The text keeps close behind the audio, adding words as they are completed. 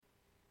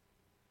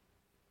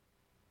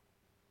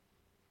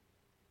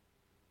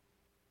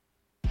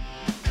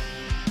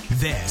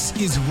This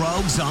is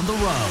Rogues on the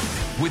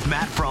Road with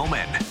Matt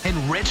Froman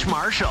and Rich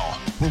Marshall,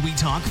 where we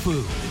talk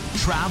food,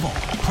 travel,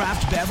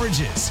 craft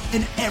beverages,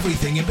 and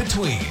everything in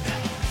between.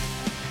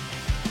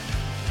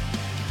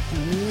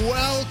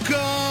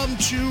 Welcome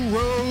to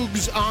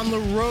Rogues on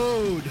the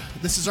Road.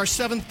 This is our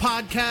 7th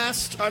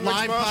podcast,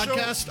 live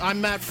podcast.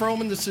 I'm Matt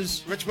Froman. This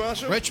is Rich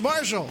Marshall. Rich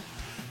Marshall.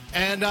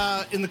 And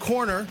in the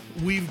corner,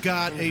 we've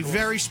got a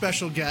very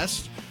special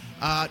guest.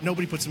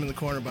 Nobody puts him in the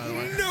corner, by the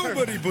way.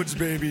 Nobody puts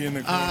baby in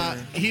the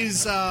corner.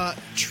 He's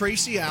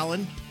Tracy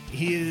Allan.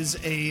 He is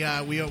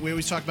a, we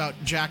always talk about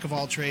jack of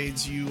all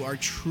trades. You are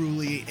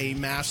truly a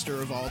master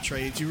of all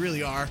trades. You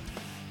really are.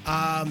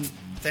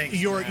 Thanks.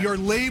 Your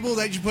label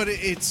that you put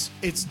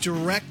it's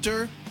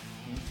director,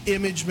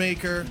 image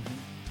maker,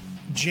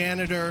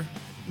 janitor,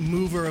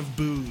 mover of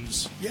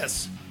booze.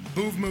 Yes.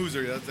 Boov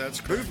Moozer.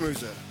 That's correct. Boov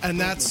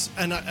Moozer.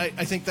 And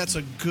I think that's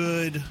a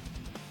good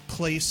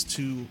place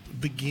to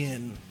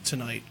begin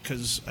tonight,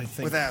 because I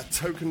think with our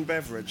token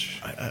beverage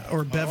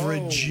or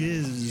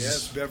beverages.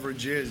 Yes,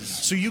 beverages.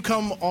 So you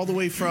come all the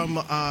way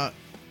from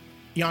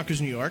Yonkers,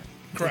 New York,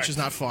 correct, which is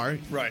not far.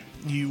 Right.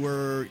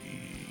 You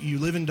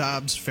live in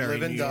Dobbs Ferry,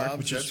 New York,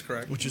 Dobbs, that's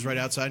correct, which is right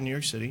outside New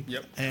York City.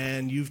 Yep.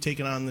 And you've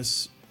taken on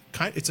this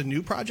it's a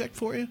new project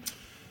for you.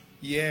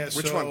 Yeah.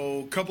 Which one?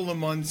 A couple of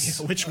months.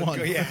 Yeah, which one?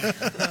 Yeah.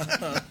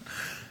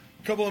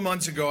 A couple of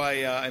months ago,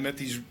 I met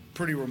these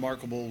pretty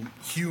remarkable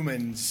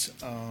humans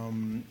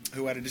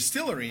who had a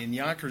distillery in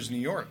Yonkers, New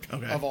York,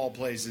 of all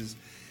places.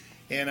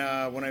 And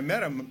when I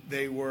met them,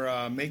 they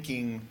were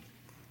making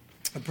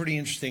a pretty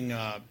interesting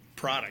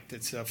product.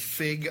 It's a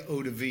fig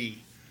eau de vie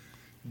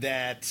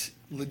that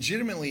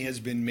legitimately has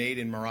been made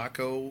in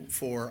Morocco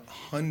for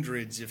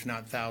hundreds, if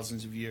not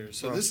thousands of years.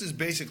 So this is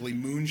basically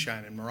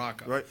moonshine in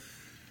Morocco. Right.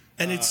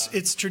 And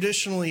it's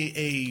traditionally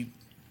a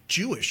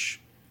Jewish.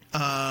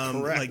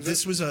 Correct. Like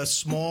this was a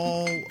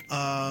small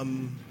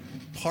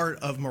part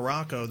of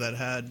Morocco that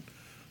had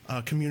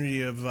a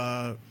community of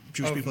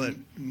Jewish people that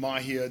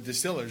Mahia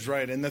distillers,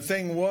 right? And the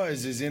thing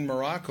is in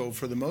Morocco,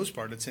 for the most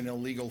part, it's an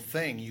illegal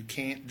thing. You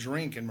can't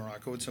drink in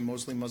Morocco. It's a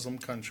mostly Muslim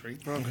country.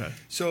 Okay.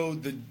 So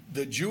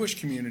the Jewish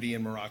community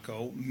in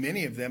Morocco,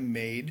 many of them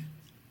made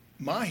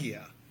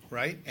Mahia,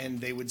 right? And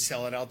they would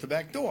sell it out the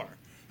back door.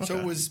 Okay. So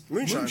it was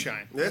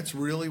moonshine. Yeah. That's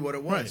really what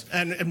it was.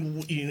 Right.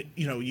 And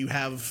you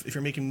have, if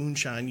you're making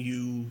moonshine,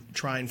 you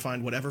try and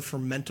find whatever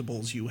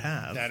fermentables you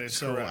have. That is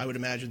so correct. I would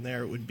imagine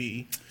there it would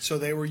be. So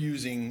they were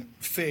using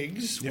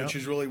figs, which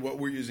is really what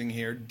we're using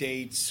here,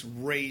 dates,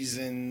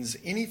 raisins,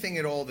 anything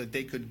at all that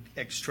they could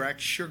extract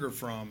sugar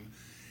from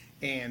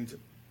and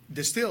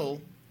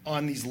distill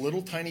on these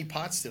little tiny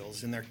pot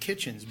stills in their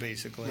kitchens,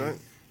 basically. Right.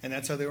 And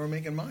that's how they were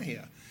making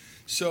Mahia.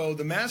 So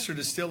the master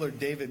distiller,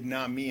 David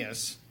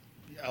Namias,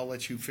 I'll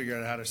let you figure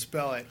out how to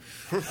spell it.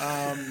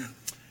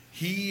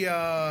 He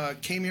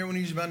came here when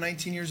he was about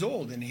 19 years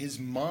old, and his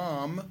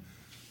mom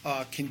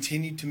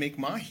continued to make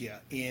Mahia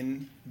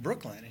in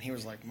Brooklyn. And he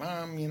was like,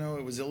 "Mom,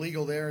 it was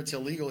illegal there. It's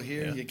illegal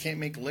here. Yeah. You can't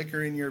make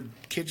liquor in your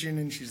kitchen."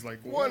 And she's like,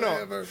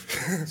 "Whatever."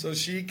 So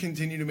she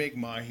continued to make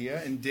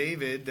Mahia, and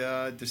David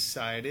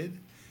decided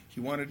he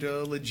wanted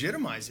to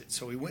legitimize it.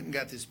 So he went and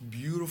got this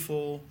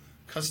beautiful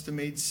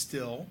custom-made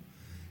still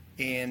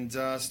and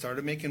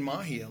started making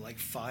Mahia like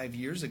 5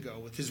 years ago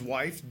with his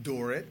wife,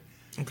 Dorit.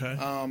 Okay.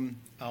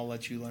 I'll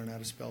let you learn how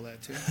to spell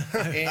that, too.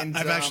 And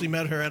I've actually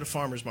met her at a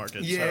farmer's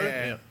market.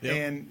 Yeah,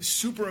 and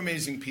super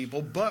amazing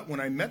people. But when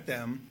I met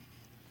them,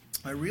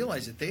 I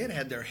realized that they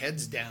had their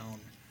heads down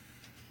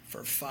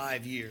for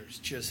 5 years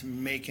just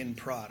making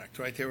product,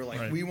 right? They were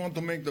like, we want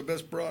to make the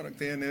best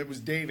product. And it was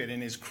David in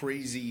his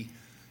crazy,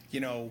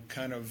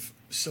 kind of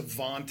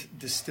savant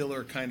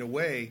distiller kind of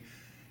way.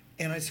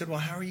 And I said, well,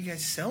 how are you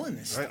guys selling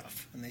this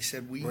stuff? And they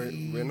said,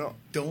 we're not.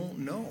 Don't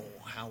know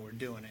how we're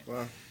doing it.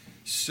 Wow.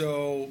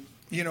 So,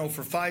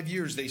 for 5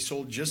 years, they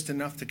sold just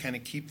enough to kind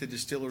of keep the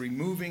distillery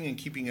moving and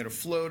keeping it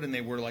afloat. And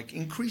they were like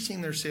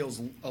increasing their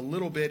sales a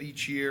little bit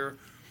each year.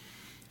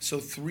 So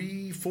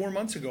 3-4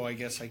 months ago, I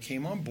guess, I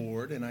came on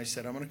board and I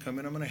said, I'm going to come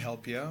in, I'm going to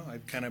help you. I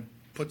kind of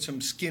put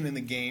some skin in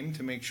the game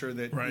to make sure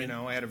that,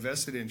 I had a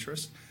vested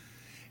interest.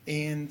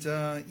 And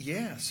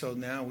so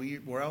now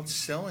we're out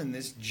selling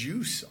this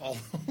juice all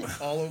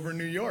over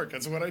New York.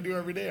 That's what I do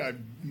every day. I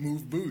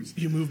move booze.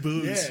 You move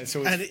booze. Yeah.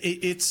 So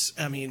it's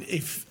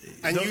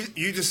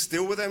you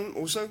distill with them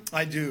also?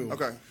 I do.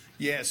 Okay.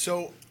 Yeah.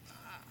 So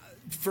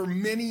for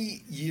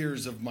many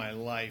years of my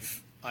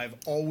life, I've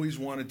always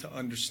wanted to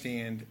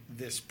understand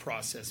this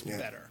process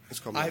better.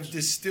 I've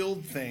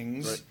distilled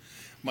things. Right.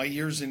 My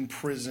years in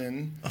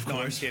prison. Of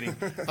course. I'm kidding.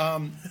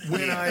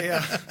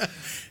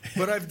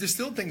 But I've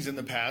distilled things in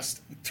the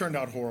past. Turned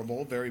out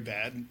horrible, very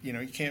bad. You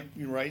can't.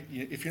 You're right.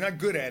 If you're not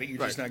good at it, you're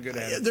just not good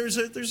at it. There's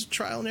a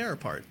trial and error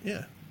part.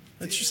 Yeah.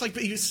 It's just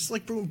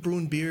like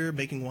brewing beer,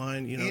 making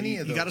wine.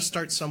 You got to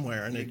start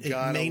somewhere, and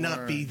it may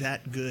not be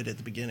that good at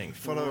the beginning.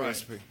 Follow a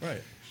recipe.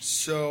 Right.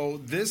 So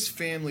this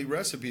family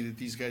recipe that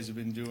these guys have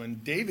been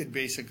doing, David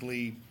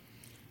basically.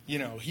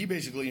 He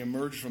basically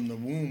emerged from the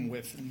womb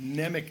with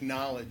mnemic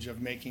knowledge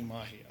of making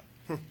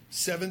Mahia.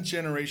 7th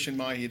generation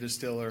Mahia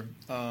distiller.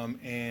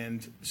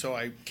 And so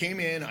I came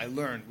in, I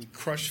learned. We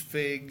crushed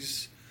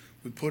figs.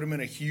 We put them in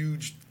a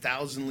huge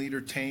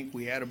 1,000-liter tank.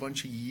 We add a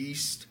bunch of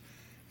yeast,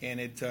 and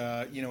it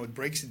it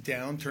breaks it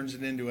down, turns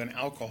it into an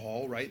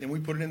alcohol, right? Then we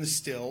put it in the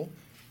still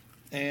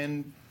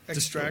and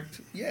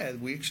extract. Yeah,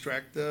 we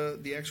extract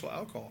the actual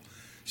alcohol.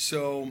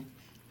 So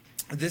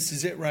this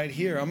is it right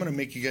here. I'm going to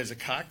make you guys a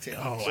cocktail.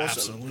 Oh, Awesome.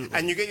 absolutely.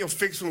 And you get your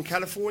figs from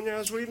California,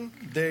 as Sweden?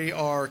 They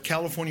are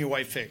California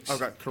white figs.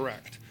 Okay.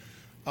 Correct.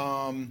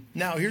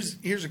 Now, here's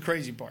the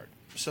crazy part.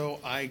 So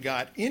I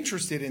got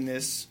interested in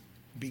this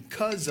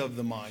because of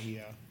the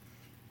Mahia.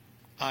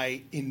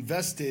 I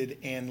invested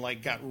and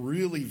got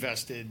really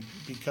vested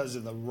because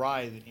of the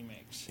rye that he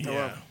makes.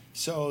 Yeah.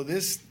 So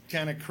this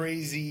kind of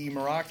crazy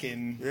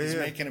Moroccan is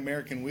making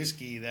American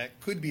whiskey that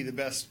could be the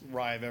best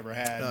rye I've ever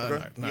had.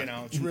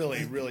 It's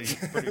really, really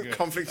pretty good.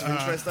 Conflict of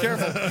interest.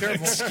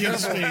 Careful.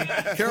 Excuse me.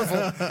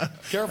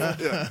 Careful.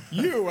 Yeah.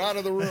 You out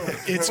of the room.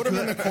 Put him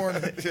in the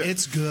corner.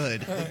 It's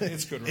good.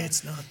 It's good. Right?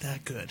 It's not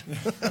that good.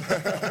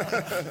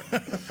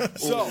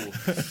 So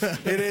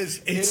it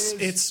is.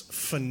 It's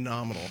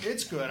phenomenal.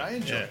 It's good. I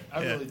enjoy it.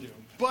 I Yeah. really do.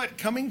 But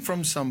coming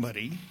from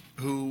somebody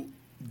who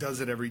does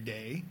it every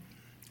day,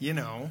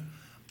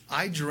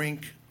 I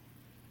drink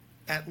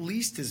at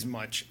least as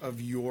much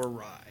of your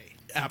rye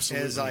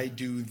Absolutely. as I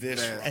do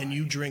this rye. And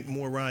you drink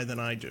more rye than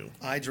I do.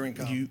 I drink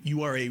a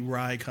You are a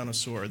rye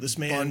connoisseur. This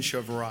man. bunch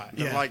of rye.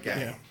 Yeah, like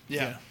it.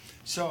 Yeah.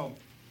 So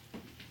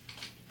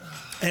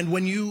And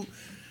when you,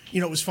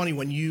 it was funny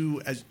when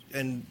you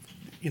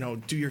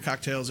do your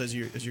cocktails as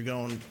you're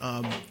going.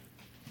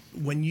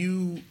 When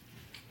you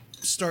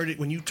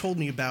told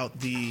me about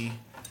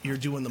you're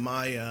doing the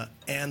Maya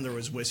and there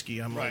was whiskey,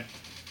 I'm right. like,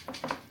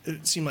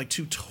 it seemed like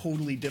two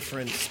totally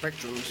different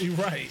Spectrums.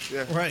 Right.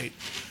 Yeah. Right.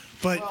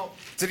 But Well,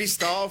 Did he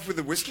start off with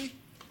the whiskey?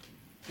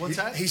 what's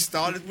that? He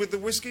started with the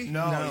whiskey?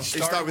 No, he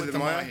started with the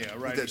Mahia.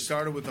 Right, He he did.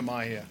 started with the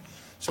Mahia.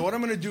 So what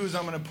I'm going to do is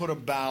I'm going to put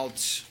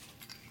about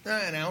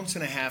an ounce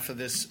and a half of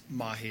this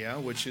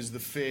Mahia, which is the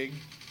fig,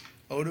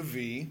 eau de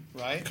vie,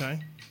 right? okay.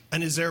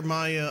 And is there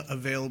Maya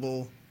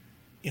available?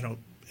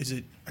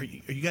 Are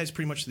you guys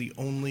pretty much the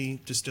only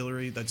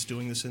distillery that's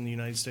doing this in the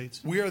United States?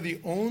 We are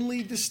the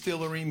only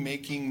distillery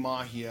making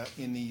Mahia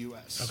in the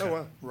U.S. Oh,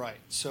 wow. Right.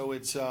 So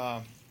it's,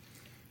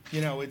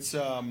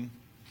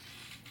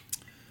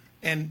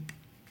 and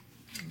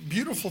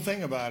beautiful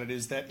thing about it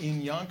is that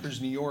in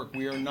Yonkers, New York,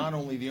 we are not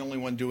only the only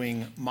one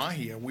doing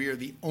Mahia, we are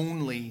the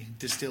only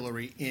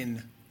distillery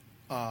in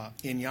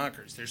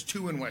Yonkers. There's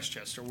 2 in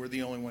Westchester. We're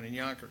the only one in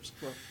Yonkers.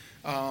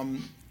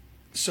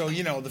 So,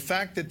 the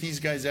fact that these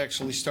guys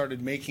actually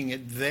started making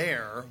it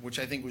there, which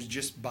I think was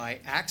just by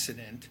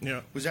accident,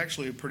 was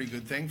actually a pretty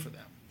good thing for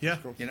them. Yeah.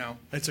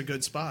 It's a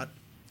good spot.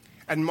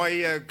 And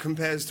Mahia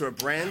compares to a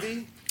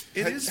brandy?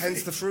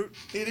 Hence the fruit?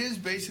 It is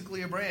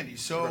basically a brandy.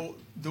 So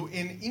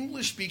in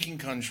English-speaking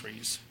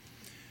countries,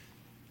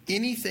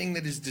 anything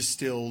that is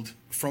distilled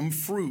from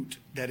fruit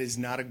that is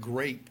not a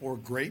grape or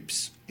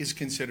grapes is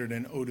considered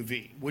an eau de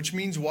vie, which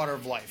means water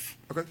of life.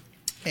 Okay.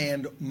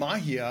 And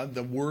Mahia,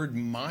 the word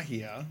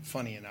Mahia,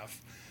 funny enough,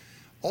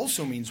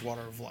 also means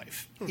water of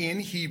life in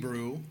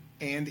Hebrew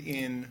and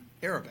in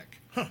Arabic.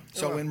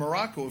 So in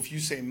Morocco, if you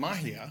say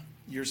Mahia,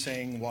 you're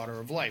saying water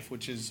of life,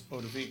 which is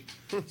eau de vie.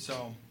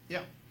 So,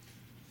 yeah.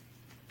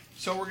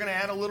 So we're going to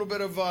add a little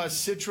bit of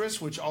citrus,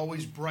 which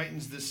always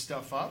brightens this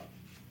stuff up.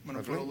 I'm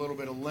going to put a little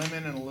bit of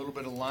lemon and a little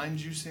bit of lime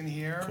juice in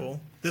here. Cool.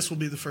 This will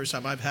be the first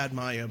time I've had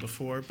Maya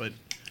before, but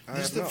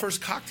This is the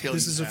first cocktail.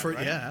 this is the you've first.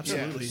 had, right? Yeah,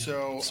 absolutely.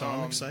 Yeah, so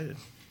I'm excited.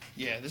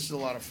 Yeah, this is a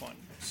lot of fun.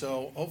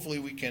 So hopefully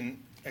we can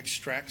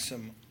extract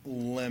some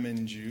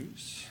lemon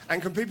juice.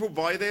 And can people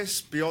buy this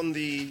beyond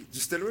the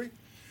distillery?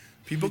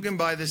 People can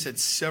buy this at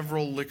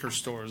several liquor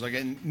stores. Like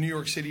in New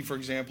York City, for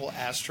example,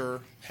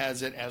 Astor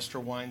has it. Astor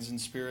Wines and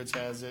Spirits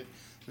has it.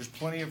 There's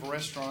plenty of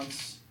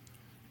restaurants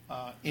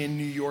in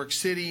New York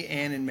City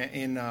and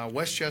in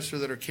Westchester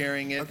that are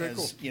carrying it. Okay,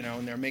 cool.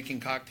 And they're making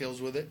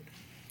cocktails with it.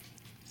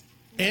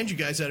 And you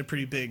guys had a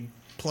pretty big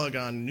plug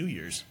on New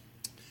Year's.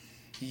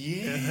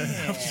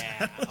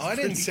 Yeah. I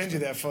didn't send you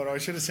that photo. I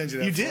should have sent you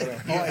that You photo.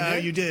 did. Oh, I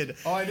did? You did.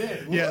 Oh, I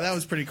did. Yeah, that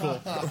was pretty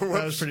cool. That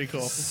was pretty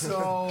cool.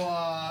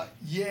 So,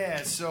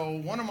 so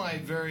one of my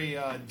very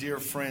dear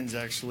friends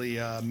actually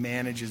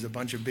manages a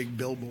bunch of big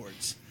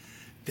billboards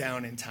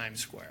down in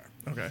Times Square.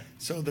 Okay.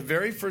 So the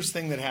very first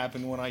thing that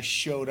happened when I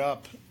showed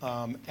up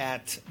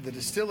at the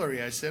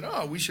distillery, I said,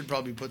 oh, we should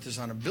probably put this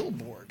on a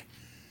billboard.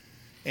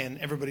 And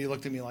everybody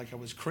looked at me like I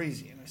was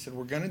crazy. And I said,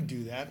 we're going to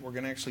do that. We're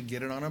going to actually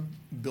get it on a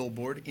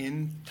billboard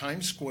in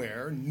Times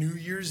Square, New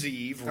Year's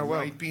Eve,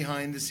 right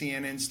behind the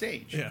CNN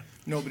stage. Yeah.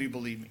 Nobody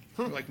believed me.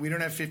 Like, we don't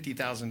have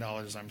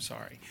 $50,000, I'm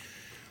sorry.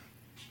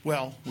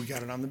 Well, we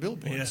got it on the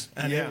billboards.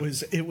 Yeah. And it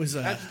was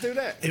How'd you do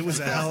that? It was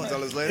a hell.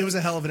 $1,000 later? It was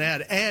a hell of an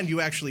ad. And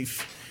you actually.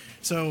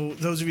 So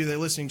those of you that are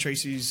listening,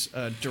 Tracy's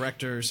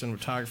director,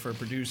 cinematographer,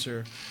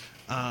 producer.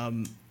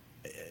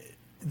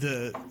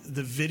 The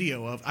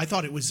video of, I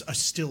thought it was a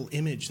still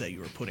image that you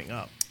were putting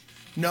up.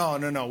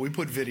 No. We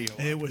put video.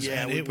 It was.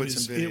 Yeah, we put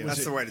some video.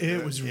 That's the way to do it.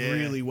 It was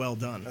really well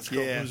done. That's cool.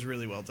 Yeah. It was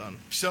really well done.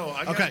 So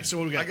So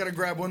what we got? I got to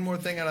grab one more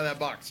thing out of that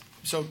box.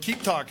 So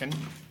keep talking.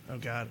 Oh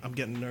God, I'm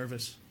getting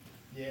nervous.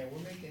 Yeah, we're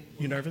making.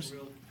 You nervous?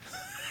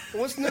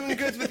 What's nothing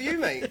good with you,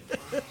 mate?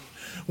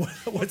 What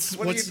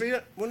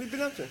have you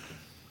been up to?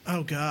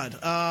 Oh God.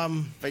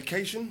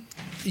 Vacation?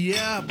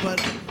 Yeah,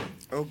 but.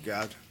 Oh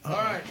God. All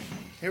right,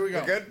 here we go.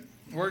 We're good?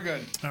 We're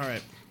good. All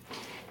right.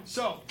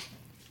 So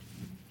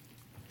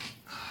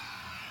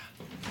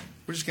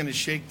we're just gonna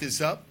shake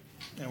this up,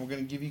 and we're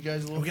gonna give you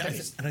guys a little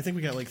taste. And I think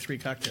we got like 3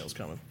 cocktails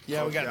coming.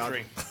 Yeah, we got God.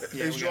 3.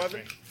 Yeah, Who's we got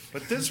driving? 3.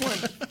 But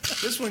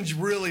this one's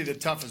really the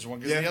toughest one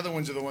because the other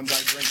ones are the ones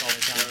I drink all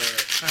the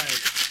time. All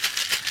right.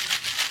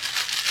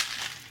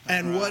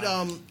 And what?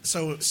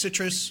 So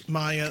citrus,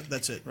 Mahia.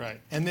 That's it. Right,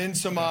 and then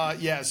some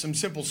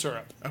simple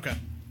syrup. Okay.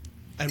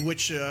 And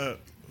which?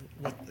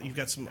 What you've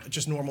got some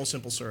just normal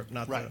simple syrup,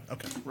 not Right. the.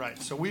 Okay. Right.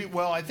 So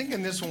I think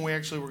in this one we're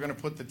going to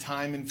put the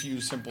thyme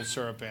infused simple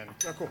syrup in.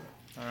 Oh, cool.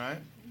 All right.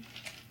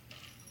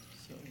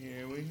 So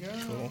here we go.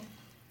 Cool.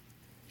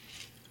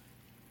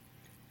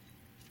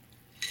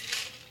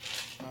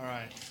 All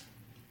right.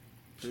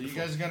 So you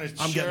guys are going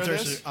to I'm share getting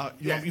this?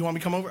 thirsty. You want me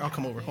to come over? I'll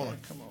come over. Hold on.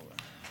 Come over.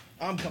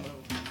 I'm coming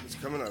over. It's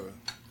coming over.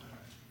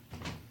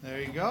 There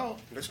you go.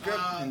 Looks good.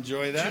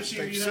 Enjoy that. Gypsy,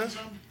 Thanks, you sir. have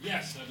some?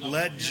 Yes. I'd love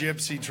Let to.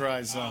 Gypsy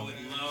try some. I would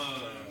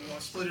love. You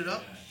want to split it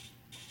up?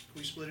 Can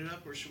we split it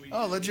up, or should we?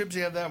 Oh, let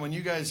Gypsy have that one.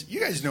 You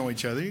guys know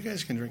each other. You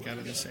guys can drink out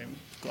of the same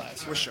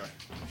glass. We're shy.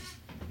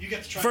 You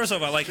get to try. First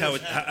off, I like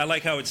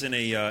how it's in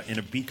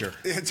a beaker.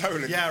 Yeah,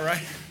 totally. Yeah,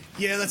 right.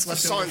 Yeah, that's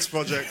It's a leftover. science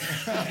project.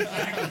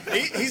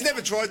 He's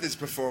never tried this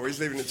before. He's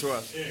leaving it to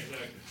us. Yeah,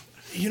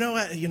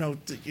 exactly. You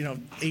know,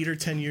 8 or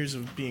 10 years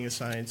of being a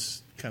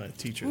science kind of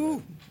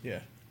teacher. Yeah.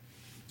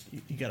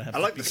 You gotta have. I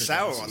like the beaker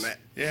sour glasses. on that.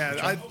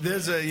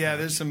 Yeah,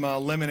 there's some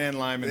lemon and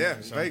lime in Yeah,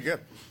 there. So. very good.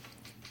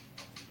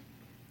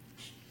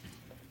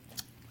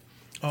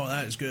 Oh,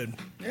 that is good.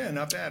 Yeah,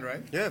 not bad,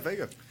 right? Yeah, very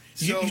good.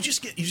 So- You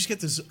just get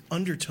this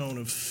undertone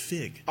of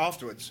fig,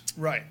 Afterwards.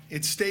 Right.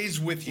 It stays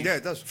with you. Yeah,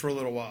 it does. For a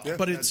little while. Yeah.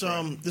 but That's it's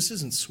right. this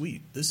isn't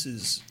sweet. This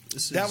is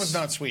That one's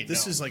not sweet,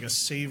 This no. is like a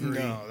savory.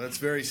 No, that's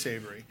very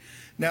savory.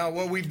 Now,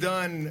 what we've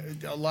done,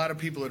 a lot of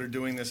people that are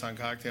doing this on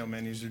cocktail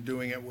menus are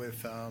doing it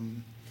with,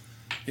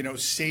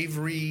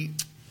 savory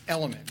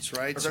elements,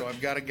 right? So I've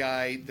got a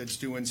guy that's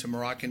doing some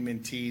Moroccan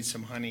mint tea,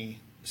 some honey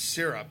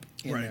syrup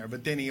in Right. there,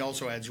 but then he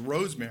also adds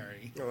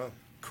rosemary. Oh, wow.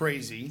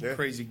 Crazy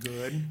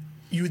good.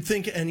 You would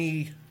think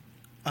any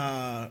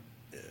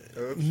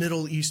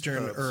Middle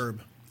Eastern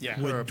herb Yeah.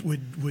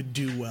 would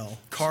do well.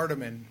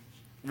 Cardamom.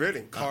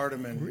 Really?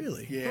 Cardamom.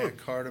 Really? Yeah,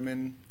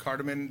 cardamom.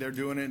 Cardamom, they're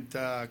doing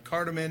it.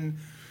 Cardamom,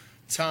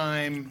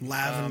 thyme.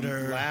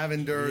 Lavender.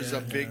 Lavender is Yeah,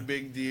 a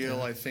big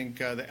deal. I think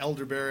the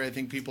elderberry, I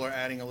think people are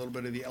adding a little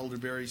bit of the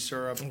elderberry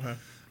syrup. Okay.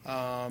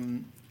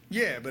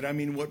 Yeah, but I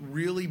mean, what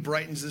really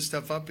brightens this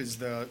stuff up is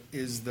the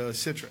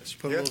citrus.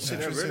 Put a little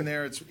citrus really. in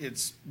there.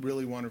 It's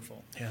really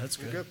wonderful. Yeah, that's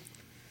good. Good.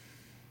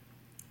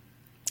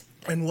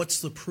 And what's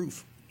the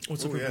proof?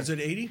 What's the proof? yeah. Is it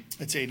 80?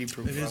 It's 80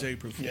 proof. It is 80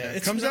 proof. Yeah, it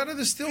It's comes not- out of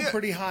the still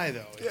pretty high,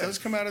 though. It Yeah. does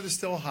come out of the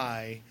still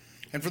high.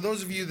 And for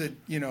those of you that,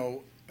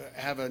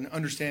 have an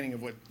understanding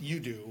of what you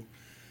do,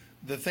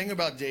 the thing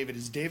about David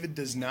is David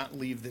does not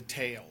leave the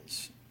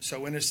tails.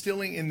 So in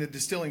the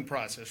distilling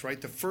process, right,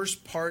 the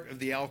first part of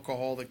the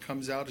alcohol that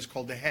comes out is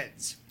called the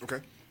heads. Okay.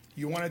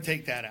 You want to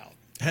take that out.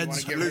 You Heads-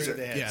 want to get Lose rid of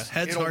it. the heads. Yeah,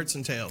 heads, It'll- hearts,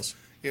 and tails.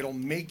 It'll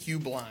make you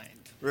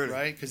blind, Really?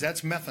 right? Because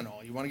that's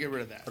methanol. You want to get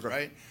rid of that, Okay.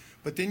 right?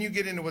 But then you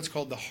get into what's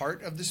called the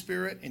heart of the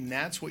spirit, and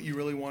that's what you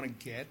really want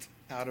to get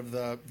out of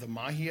the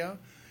Mahia.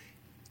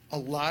 A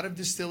lot of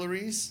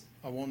distilleries,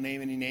 I won't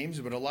name any names,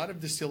 but a lot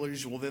of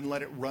distilleries will then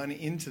let it run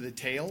into the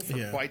tail for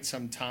Yeah. quite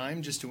some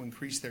time just to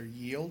increase their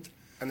yield.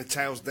 And the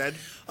tail's dead?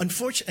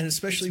 Unfortunately, and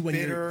especially It's when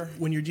bitter.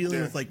 you're dealing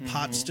Yeah. with like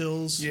pot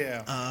stills,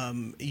 Yeah.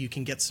 you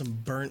can get some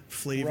burnt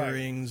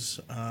flavorings.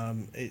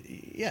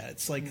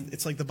 It's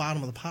like the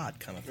bottom of the pot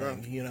kind of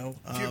thing. You know,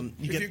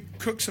 If you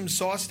cook some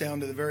sauce down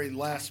to the very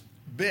last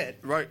bit,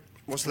 Right.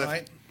 What's left?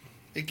 right,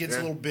 it gets a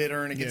Yeah. little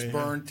bitter and it gets Yeah.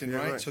 burnt, and Yeah,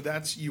 right? right.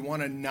 So you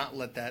want to not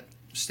let that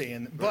stay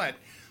in. But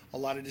a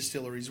lot of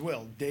distilleries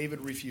will. David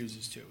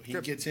refuses to. He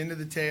Good. gets into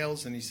the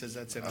tails and he says,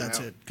 "That's it. I'm that's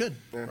out." it. Good.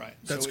 Right.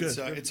 That's so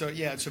good. It's a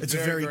It's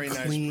very, a very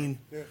nice clean.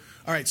 brew.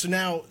 All right, so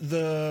now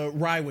the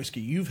rye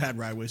whiskey. You've had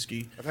rye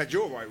whiskey. I've had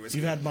your white whiskey.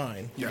 You've had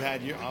mine. You've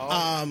had your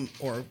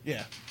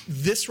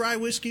This rye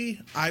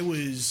whiskey, I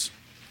was,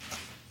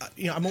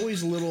 I'm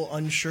always a little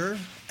unsure.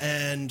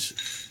 And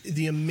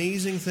the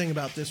amazing thing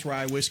about this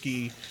rye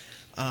whiskey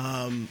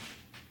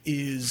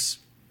is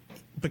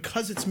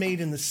because it's made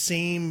in the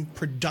same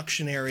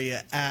production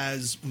area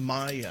as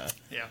Mahia.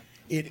 Yeah.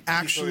 It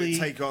actually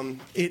take on-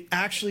 It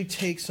actually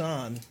takes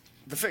on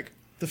The fig.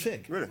 the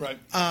fig. Really? Right.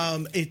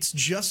 It's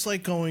just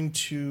like going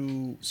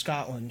to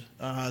Scotland.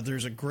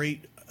 There's a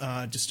great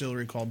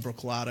distillery called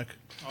Brookladdock.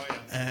 Oh, yeah.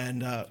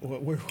 And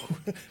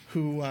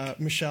who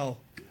Michelle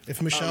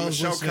If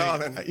Michelle's Michelle listening,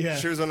 Carlin.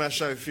 She was on our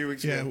show a few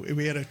weeks ago.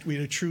 we had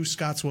a true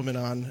Scotswoman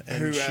on,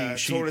 and Who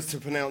she told us to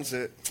pronounce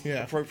it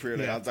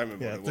appropriately. I don't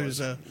remember what it was.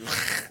 You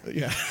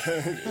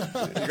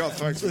got to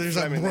throw some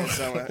phlegm in there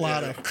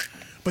somewhere.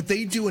 But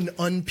they do an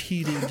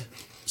unpeated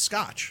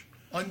Scotch.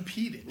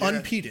 Unpeated?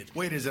 Unpeated.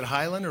 Wait, is it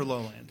Highland or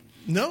Lowland?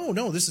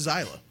 No, this is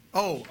Isla.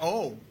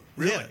 Oh,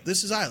 really? Yeah,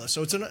 this is Isla.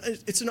 So it's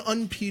an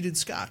unpeated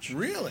Scotch.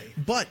 Really?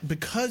 But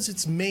because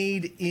it's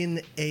made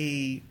in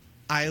a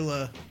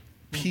Isla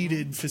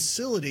peated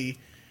facility,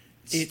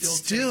 it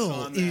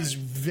still is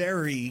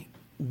very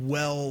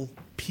well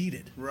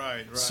peated.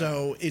 Right.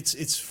 So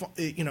it's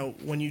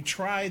when you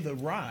try the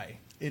rye,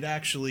 it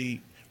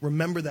actually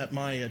remember that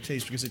Mahia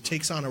taste because it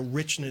takes on a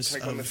richness.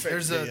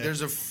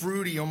 There's a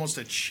fruity, almost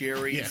a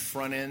cherry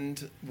front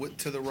end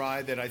to the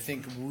rye that I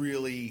think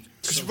really.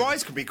 Because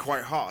ryes can be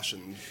quite harsh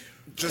and.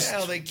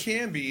 They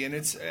can be, and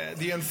it's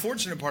the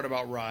unfortunate part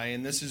about rye,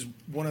 and this is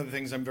one of the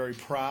things I'm very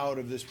proud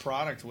of this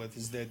product with,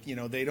 is that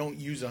they don't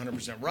use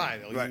 100% rye.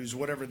 They'll use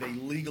whatever they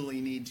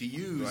legally need to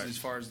use as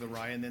far as the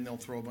rye, and then they'll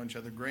throw a bunch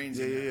of other grains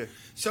in there.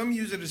 Some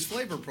use it as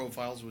flavor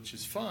profiles, which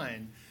is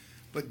fine.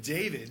 But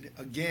David,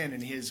 again,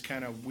 in his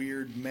kind of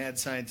weird mad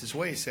scientist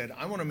way, said,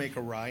 I want to make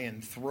a rye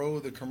and throw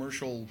the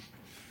commercial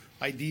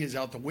ideas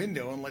out the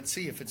window, and let's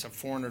see if it's a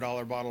 $400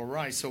 bottle of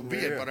rye. So be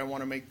it, but I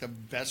want to make the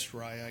best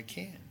rye I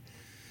can.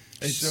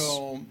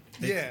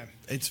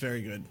 It's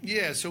very good.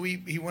 Yeah, so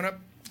he went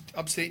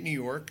upstate New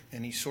York,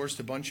 and he sourced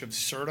a bunch of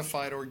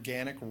certified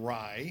organic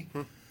rye,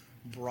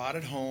 brought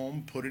it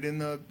home, put it in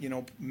the,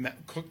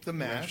 cooked the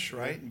mash,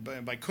 right?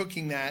 And by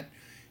cooking that,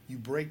 you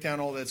break down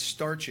all that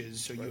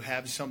starches, so you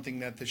have something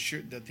that the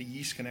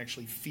yeast can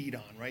actually feed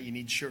on, right? You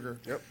need sugar.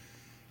 Yep.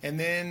 And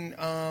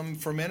then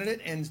fermented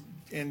it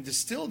and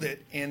distilled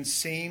it, and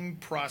same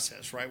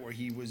process, right? Where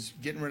he was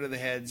getting rid of the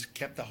heads,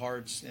 kept the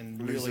hearts,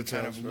 and really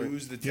kind of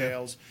lose the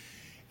tails.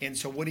 And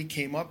so what he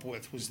came up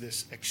with was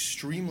this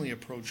extremely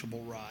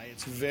approachable rye.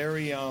 It's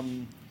very,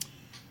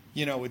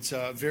 it's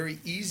a very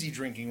easy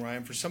drinking rye.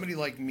 And for somebody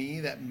like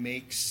me that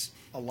makes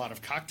a lot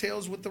of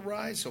cocktails with the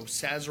rye, so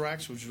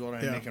Sazeracs, which is what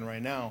I'm making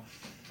right now,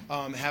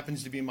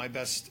 happens to be my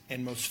best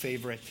and most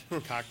favorite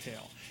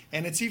cocktail.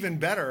 And it's even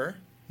better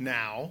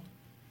now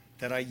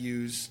that I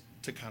use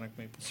Taconic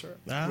maple syrup.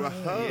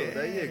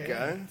 There you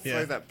go.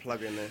 Throw that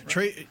plug in there.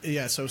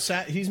 So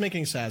he's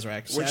making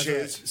Sazerac.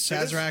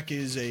 Sazerac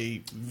is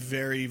a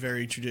very,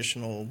 very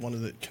traditional,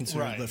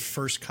 considered the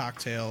first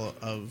cocktail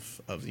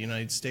of the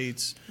United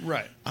States.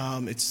 Right.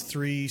 It's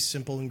four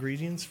simple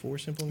ingredients. 4,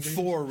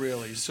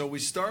 really. So we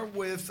start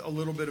with a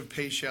little bit of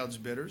Peychaud's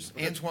bitters.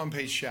 Antoine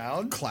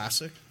Peychaud.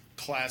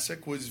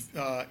 Classic was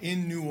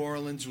in New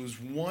Orleans, was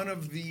one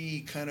of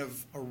the kind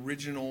of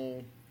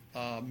original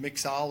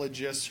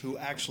mixologists who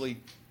actually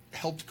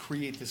helped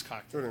create this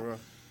cocktail.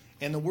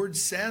 And the word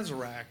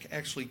Sazerac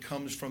actually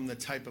comes from the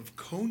type of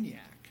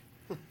cognac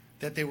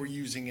that they were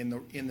using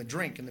in the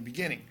drink in the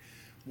beginning.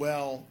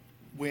 Well,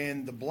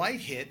 when the blight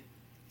hit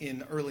in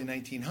the early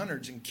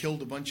 1900s and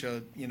killed a bunch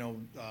of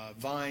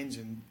vines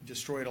and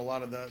destroyed a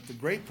lot of the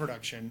grape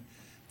production,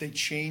 they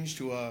changed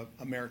to a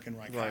American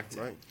rye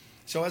cocktail. Right.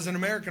 So as an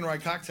American rye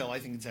cocktail, I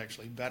think it's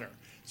actually better.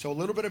 So a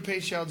little bit of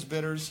Peychaud's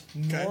bitters,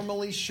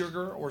 normally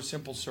sugar or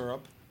simple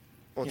syrup.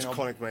 Or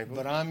Taconic maple.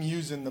 But I'm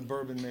using the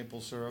bourbon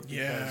maple syrup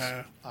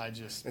because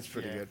it's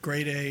pretty good.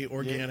 Grade A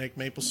organic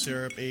maple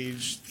syrup,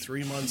 aged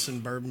 3 months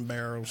in bourbon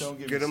barrels. Don't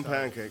get good on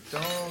pancake.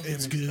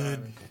 It's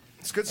good.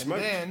 It's good smoke.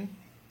 And then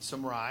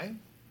some rye,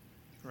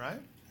 right?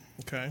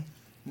 Okay.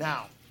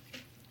 Now,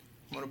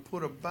 I'm going to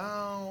put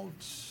about...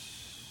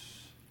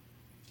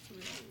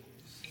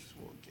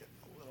 We'll get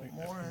a little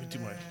more in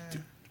there.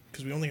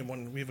 Because we only have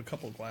one. We have a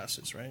couple of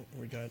glasses, right?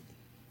 We got.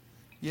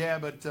 Yeah,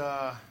 but.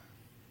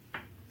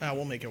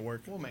 We'll make it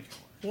work. We'll make it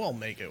work. Don't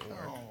worry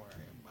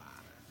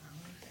about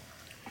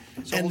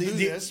it. So we'll do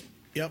this.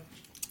 Yep.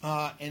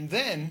 And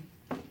then.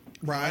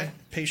 Rye,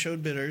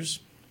 Peychaud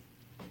bitters.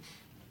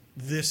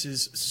 This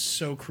is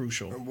so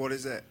crucial. And what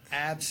is that?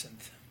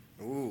 Absinthe.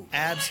 Ooh.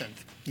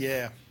 Absinthe.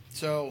 Yeah.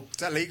 So. Is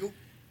that legal?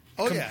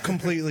 Oh, yeah.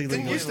 Completely legal.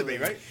 Didn't used to be,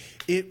 right?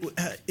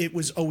 It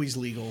was always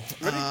legal.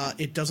 Really?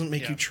 It doesn't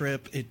make you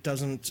trip. It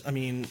doesn't. I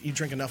mean, you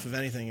drink enough of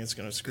anything, it's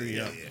going to screw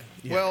you up.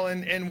 Yeah. Well,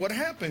 and what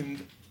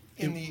happened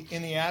in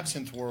the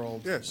absinthe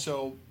world? Yeah.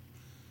 So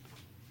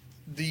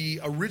the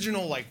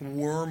original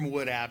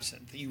wormwood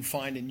absinthe that you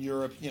find in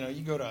Europe,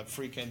 you go to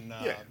freaking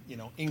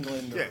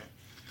England, or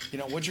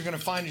what you're going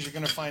to find is you're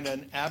going to find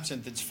an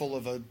absinthe that's full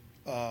of a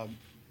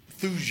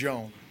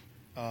Thujaune,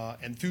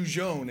 and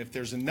Thujaune, if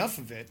there's enough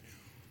of it.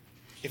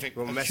 If it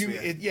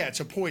it's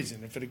a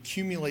poison. If it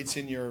accumulates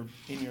in your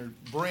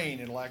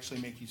brain, it'll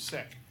actually make you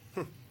sick,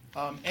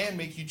 and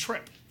make you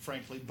trip,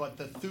 frankly. But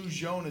the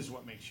Thujaune is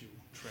what makes you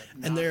trip.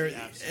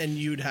 And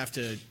you'd have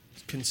to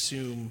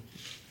consume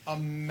a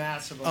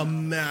massive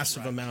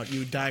amount.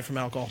 You would die from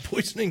alcohol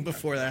poisoning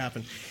before that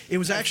happened. It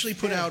was actually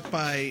put out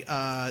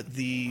by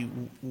the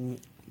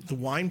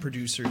wine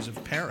producers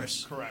of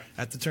Paris, correct,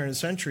 at the turn of the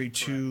century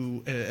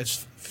to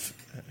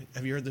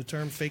have you heard the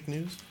term fake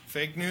news?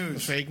 Fake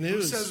news. Fake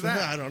news. Who says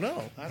that? I don't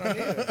know. I don't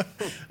either.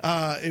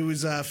 It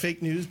was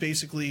fake news,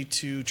 basically,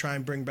 to try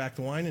and bring back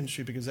the wine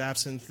industry, because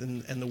absinthe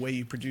and the way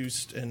you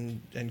produced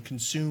and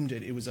consumed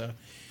it, it was a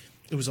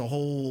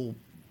whole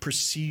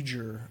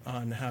procedure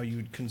on how you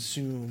would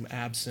consume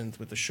absinthe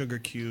with the sugar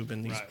cube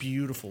and these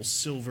beautiful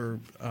silver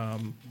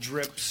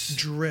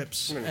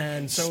drips,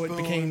 and so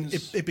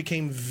it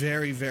became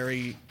very,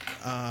 very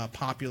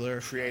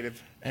popular,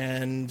 creative,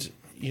 and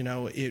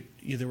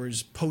there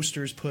was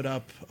posters put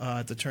up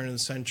at the turn of the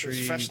century. It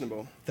was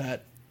fashionable.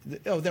 That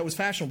was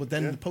fashionable, but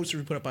then the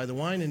posters were put up by the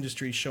wine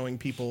industry showing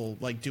people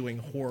like doing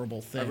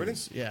horrible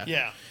things. Oh, really?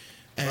 Yeah.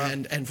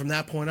 And from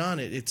that point on,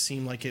 it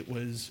seemed like it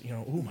was,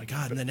 oh my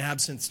God. And then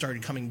absinthe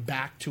started coming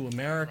back to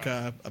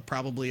America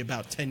probably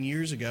about 10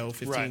 years ago,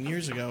 15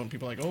 years ago. And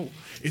people are like, oh,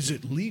 is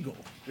it legal?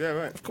 Yeah,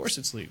 right. Of course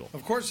it's legal.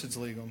 Of course it's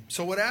legal.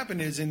 So what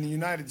happened is in the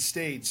United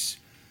States,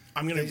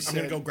 I'm gonna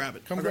go grab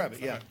it. Come grab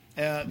it,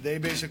 yeah. They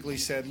basically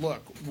said,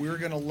 look, we're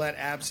going to let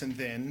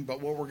absinthe in,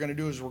 but what we're going to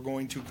do is we're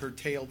going to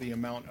curtail the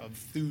amount of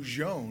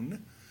thujaune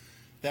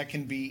that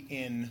can be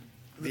in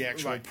the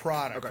actual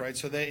product, right?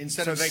 So they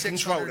instead of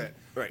 600,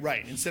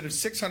 instead of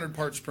 600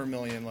 parts per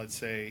million, let's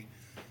say,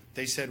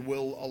 they said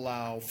we'll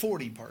allow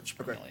 40 parts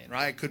per million,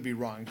 right? I could be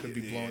wrong, could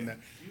be blowing that.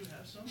 Do you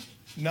have some?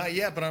 Not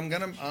yet, but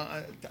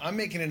I'm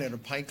making it in a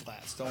pint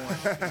glass. Don't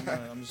worry.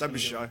 I'm just Don't be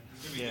shy.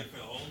 Yeah. For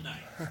the whole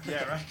night.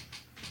 Yeah, right.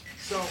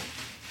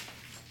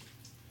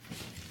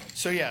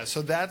 So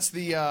that's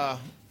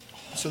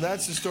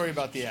the story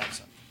about the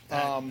absinthe.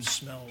 That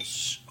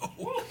smells so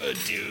good,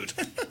 dude.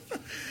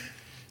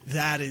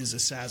 That is a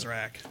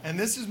Sazerac. And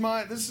this is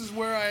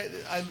where I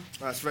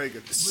that's very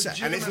good.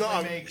 And it's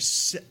not a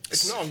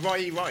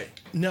rye.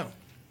 No,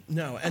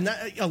 and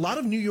a lot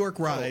of New York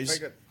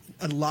ryes.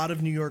 A lot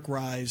of New York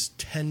ryes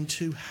tend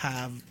to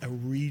have a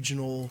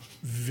regional,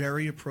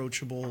 very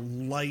approachable,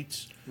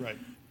 light,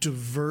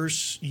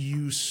 diverse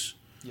use.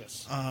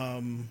 Yes.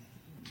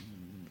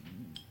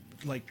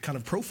 Like kind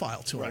of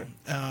profile to them.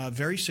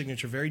 Very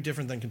signature, very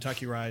different than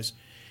Kentucky ryes.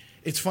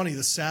 It's funny,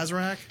 the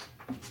Sazerac,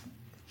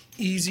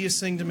 easiest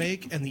thing to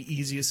make and the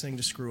easiest thing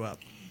to screw up.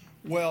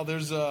 Well,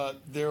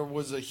 there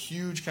was a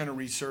huge kind of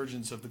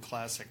resurgence of the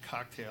classic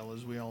cocktail,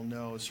 as we all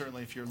know.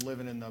 Certainly, if you're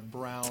living in the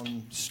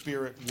brown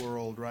spirit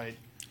world, right?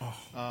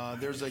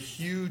 There's a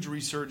huge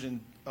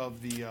resurgence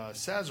of the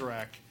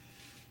Sazerac,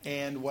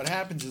 and what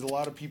happens is a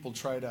lot of people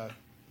try to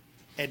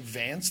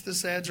advance the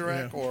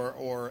Sazerac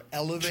or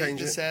elevate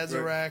the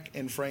Sazerac,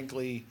 and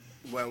frankly,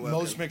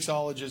 most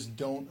mixologists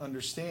don't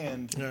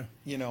understand,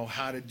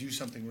 how to do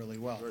something really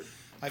well.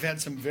 I've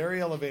had some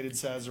very elevated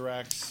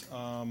Sazeracs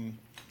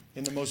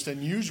in the most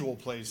unusual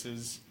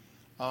places,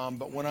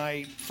 but when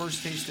I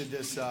first tasted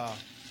this,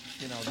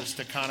 this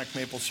Taconic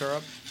maple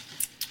syrup,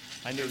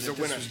 I knew that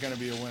this was going to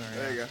be a winner.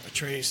 There you go,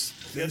 Trace.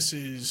 This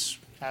is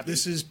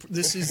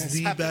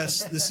the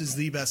best. This is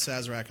the best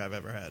Sazerac I've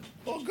ever had.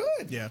 Oh,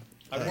 good. Yeah.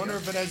 I wonder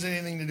if it has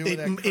anything to do with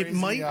that crazy...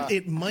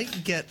 It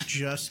might get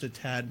just a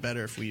tad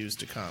better if we use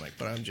Taconic,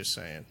 but I'm just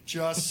saying.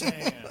 Just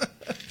saying.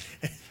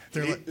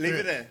 Leave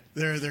it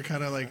there. They're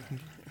kind of like...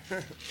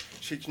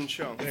 Cheech and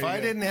Chong. If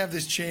I didn't have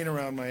this chain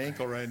around my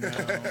ankle right now,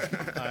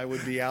 I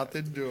would be out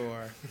the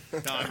door. No,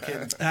 I'm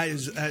kidding. That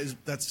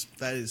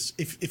is.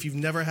 If you've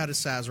never had a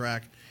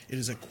Sazerac, it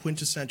is a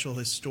quintessential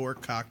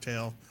historic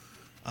cocktail.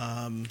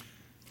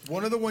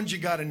 One of the ones you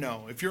got to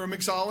know. If you're a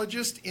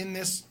mixologist in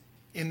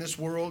this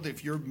world,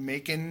 if you're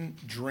making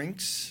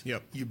drinks,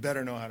 you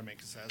better know how to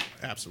make a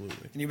Sazerac.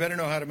 Absolutely. And you better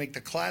know how to make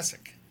the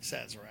classic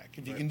Sazerac.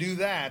 If you can do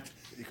that,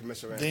 you can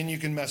mess around. Then you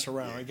can mess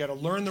around. You got to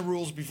learn the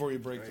rules before you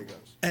break the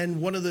rules.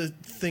 And one of the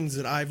things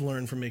that I've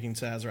learned from making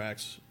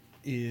Sazeracs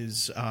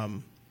is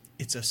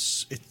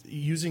it's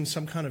using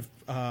some kind of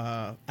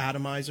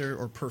atomizer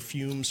or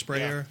perfume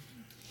sprayer.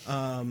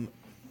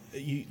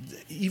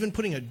 Even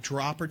putting a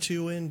drop or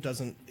two in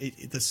doesn't.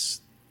 The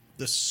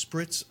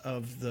spritz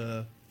of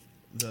the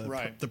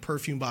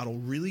perfume bottle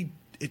really.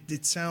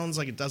 It sounds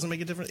like it doesn't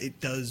make a difference. It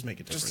does make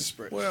a difference. Just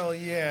a spritz. Well,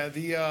 yeah.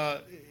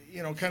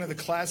 Kind of the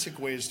classic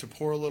way is to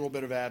pour a little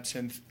bit of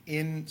absinthe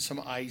in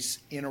some ice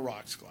in a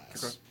rocks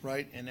glass,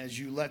 right? And as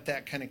you let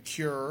that kind of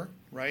cure,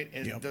 right,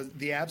 and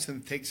the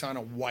absinthe takes on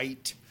a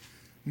white,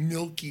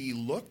 milky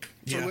look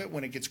to it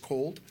when it gets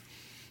cold.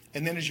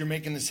 And then as you're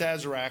making the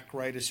Sazerac,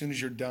 right, as soon as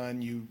you're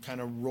done, you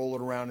kind of roll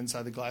it around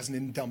inside the glass and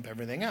then dump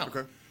everything out.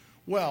 Okay.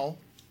 Well,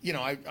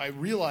 I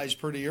realized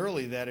pretty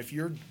early that if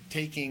you're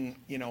taking,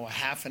 a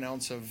half an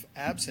ounce of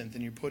absinthe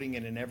and you're putting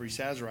it in every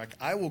Sazerac,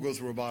 I will go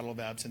through a bottle of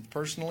absinthe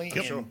personally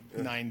in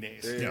 9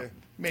 days.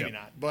 Maybe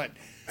not, but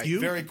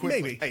very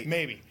quickly.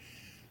 Maybe.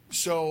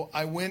 So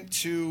I went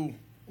to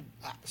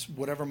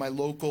whatever my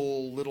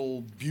local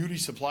little beauty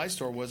supply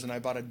store was, and I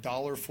bought a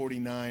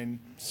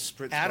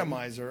 $1.49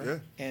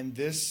 atomizer, and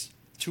this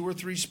 2 or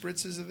 3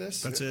 spritzes of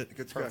this. That's it.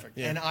 Perfect.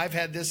 And I've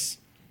had this,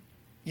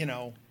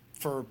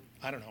 for,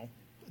 I don't know,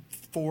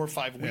 4 or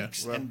 5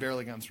 weeks and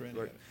barely gone through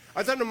it.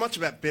 I don't know much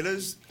about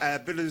bitters.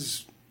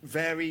 Bitters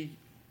vary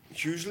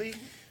hugely,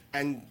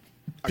 and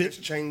I guess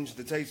change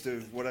the taste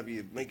of whatever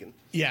you're making.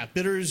 Yeah,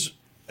 bitters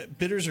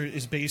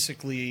is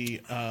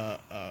basically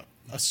a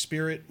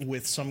spirit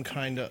with some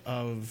kind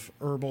of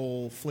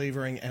herbal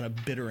flavoring and a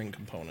bittering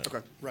component.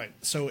 Okay. Right.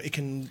 So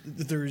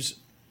there's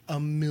a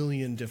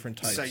million different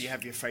types. So you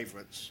have your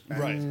favorites.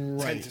 Right.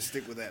 Tend to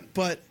stick with them.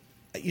 But,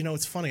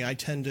 it's funny. I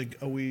tend to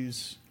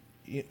always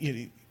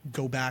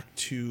go back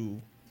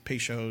to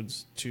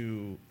Peychaud's,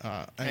 to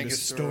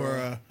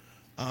Angostura.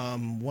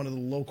 One of the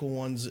local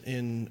ones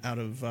out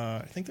of I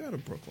think they're out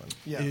of Brooklyn.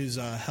 Yeah. Is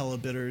Hella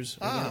Bitters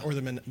or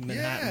the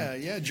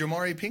Manhattan. Yeah.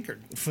 Jamari Pinkard,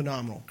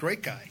 Phenomenal.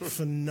 great guy,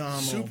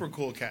 Phenomenal. super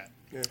cool cat.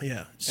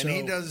 Yeah. So,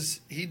 And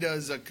he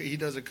does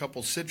a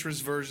couple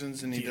citrus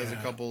versions, and he does a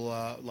couple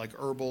like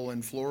herbal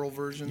and floral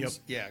versions.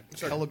 Yep.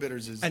 Yeah, Hella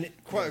Bitters is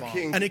quite a bomb.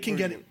 king. and it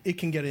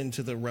can get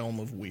into the realm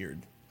of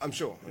weird. I'm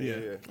sure. Yeah.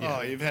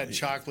 Oh, you've had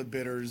chocolate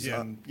bitters,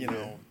 and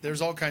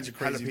there's all kinds of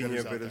crazy Jalapeno bitters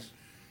out there. bitters.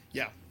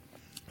 Yeah,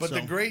 but So-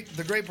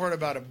 the great part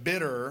about a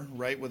bitter,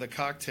 right, with a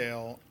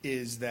cocktail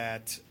is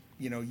that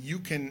you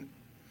can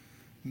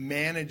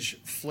manage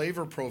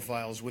flavor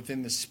profiles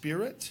within the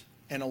spirit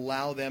and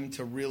allow them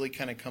to really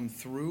kind of come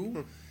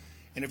through.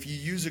 And if you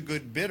use a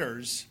good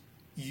bitters,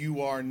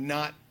 you are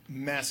not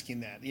masking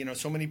that.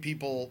 So many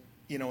people,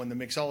 in the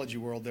mixology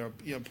world,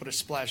 they'll put a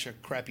splash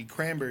of crappy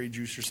cranberry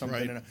juice or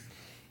something. Right.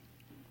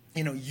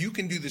 And you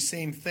can do the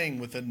same thing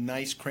with a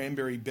nice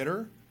cranberry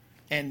bitter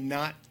and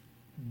not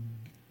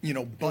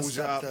bust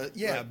up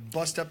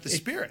the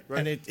spirit.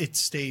 And it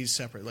stays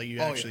separate. Like you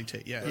actually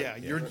take. Yeah.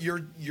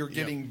 You're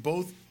getting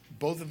both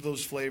of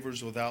those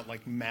flavors without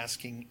like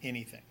masking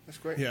anything. That's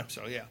great. Yeah.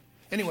 So yeah.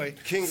 Anyway,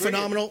 King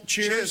Phenomenal.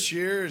 Cheers.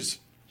 cheers.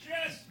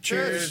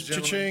 Cheers.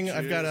 gentlemen. Cha-ching.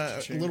 I've got a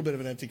Cha-ching. little bit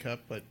of an empty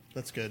cup, but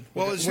that's good.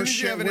 Well, as soon as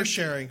you have an we're empty,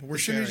 sharing. We're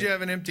as soon as sharing. you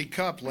have an empty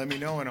cup, let me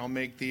know and I'll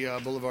make the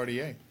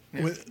Boulevardier.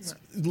 Yeah.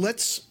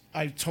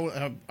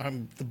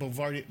 I'm the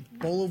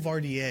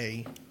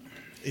Boulevardier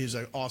is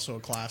also a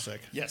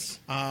classic. Yes.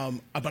 But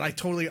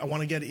I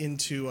want to get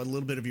into a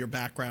little bit of your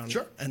background.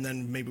 Sure. And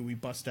then maybe we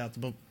bust out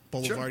the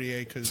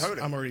Boulevardier because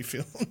Totally. I'm already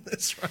feeling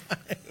this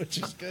right, which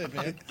is good,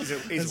 man. He's a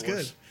That's good.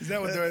 horse. Is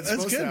that what That's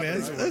supposed good, to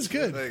man. happen? That's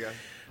good. There you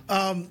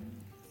go.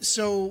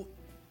 So,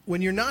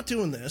 when you're not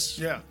doing this,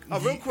 Yeah.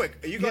 Oh, real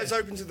quick. Are you guys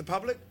open to the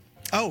public?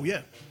 Oh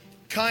yeah.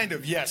 Kind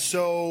of, yes.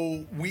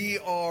 So we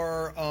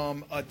are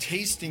a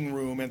tasting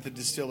room at the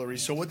distillery.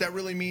 So what that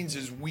really means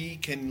is we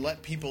can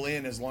let people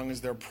in as long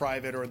as they're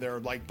private or they're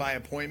like by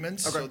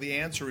appointments. Okay. So the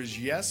answer is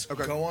yes.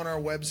 Okay. Go on our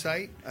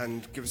website.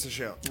 And give us a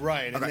shout.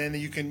 Right, Okay. and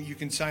then you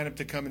can sign up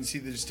to come and see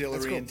the distillery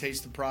That's cool. and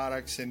taste the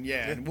products, and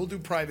and we'll do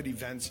private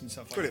events and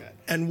stuff like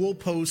Brilliant. that. And we'll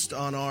post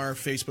on our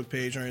Facebook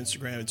page, our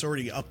Instagram. It's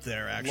already up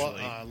there,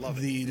 actually. love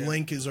it. The Yeah.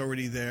 link is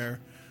already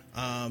there.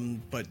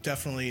 But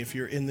definitely, if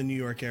you're in the New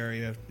York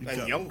area,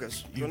 And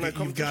Youngers. you've No got to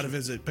competition.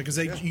 visit because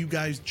you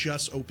guys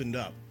just opened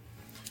up,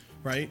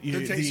 right?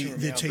 The tasting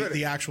room, yeah.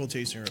 the actual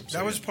tasting room. So,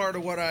 That was part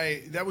of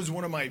that was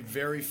one of my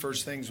very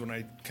first things when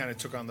I kind of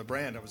took on the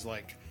brand. I was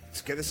like,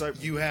 Let's get this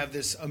open. you have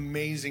this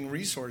amazing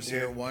resource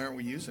here. Why aren't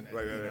we using it?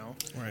 Right.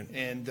 Right.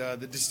 And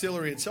the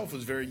distillery itself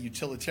was very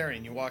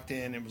utilitarian. You walked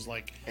in, it was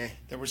like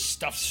there was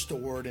stuff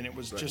stored, and it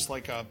was just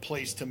like a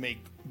place to make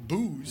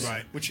booze,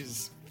 Right. which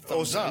is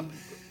thumbs Awesome. up.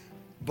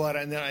 But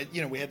and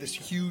then we had this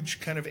huge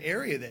kind of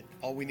area that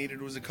all we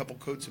needed was a couple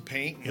coats of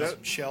paint and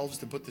some shelves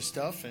to put the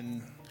stuff,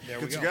 and there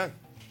Good we to go. go.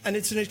 and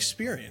it's an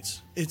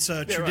experience. It's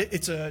a right.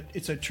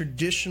 it's a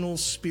traditional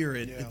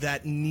spirit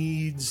that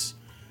needs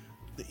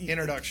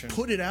Introduction.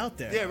 Put it out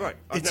there. Yeah, right.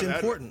 I've It's never had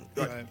it. important.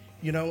 Right.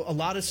 A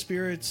lot of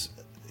spirits.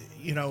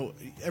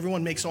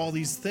 Everyone makes all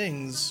these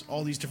things,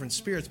 all these different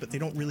spirits, but they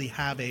don't really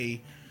have a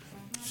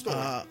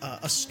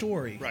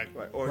story. Right.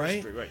 Right. Or Right?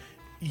 history, right.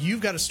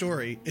 You've got a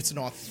story. It's an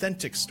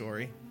authentic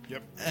story.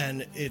 Yep.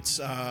 And it's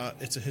a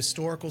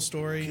historical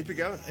story. Keep it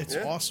going. It's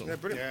Yeah. awesome. Yeah,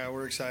 brilliant. Yeah,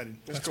 we're excited.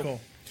 That's cool.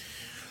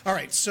 All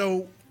right.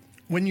 So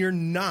when you're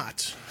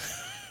not,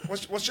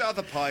 What's your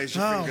other pies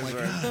your Oh, fingers my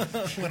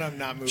are in? When I'm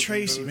not moving.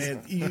 Tracy, booze.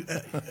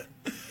 man,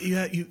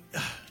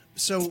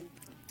 so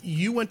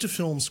you went to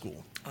film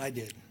school. I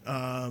did.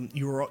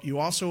 You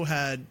also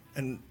had,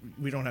 and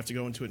we don't have to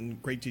go into it in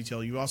great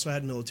detail. You also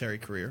had a military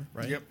career,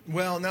 right? Yep.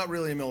 Well, not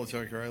really a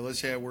military career. Let's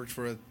say I worked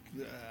for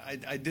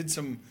I did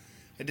some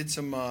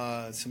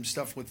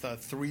stuff with a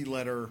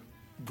 3-letter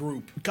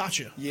group.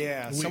 Gotcha.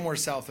 Yeah, somewhere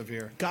south of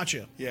here.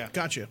 Gotcha. Yeah.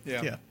 Gotcha.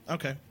 Yeah.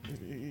 Okay.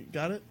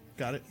 Got it.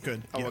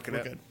 Good. I'll Yeah, work it we're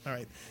out. Good. All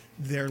right.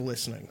 They're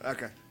listening.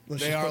 Okay.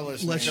 They are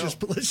listening. Let's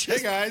just Hey,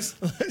 guys.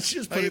 Let's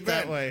just How put you it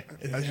that been? way.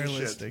 As They're you should.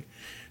 listening.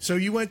 So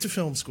you went to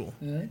film school.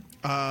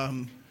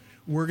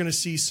 We're going to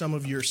see some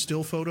of your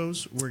still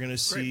photos. We're going to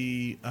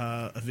see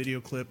a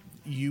video clip.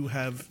 You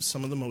have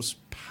some of the most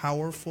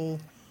powerful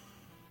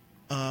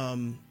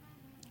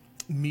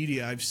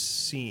media I've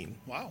seen.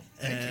 Wow.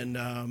 Thank you.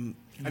 And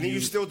And are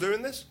you still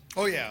doing this?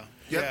 Oh yeah.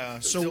 Yep. Yeah.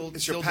 So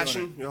it's still your doing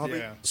passion, it. your hobby?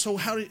 Yeah.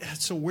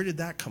 so where did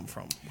that come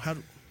from?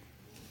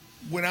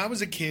 When I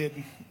was a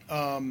kid,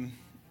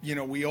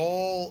 we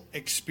all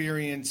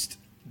experienced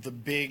the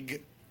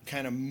big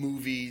kind of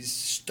movies,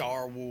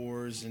 Star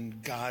Wars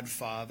and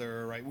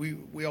Godfather, right?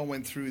 We all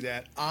went through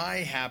that. I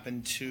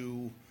happened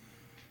to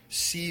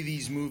see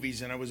these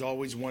movies, and I was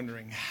always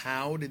wondering,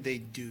 how did they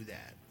do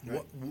that?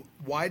 Right.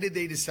 Why did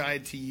they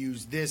decide to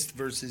use this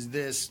versus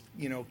this,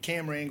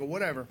 camera angle,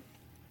 whatever?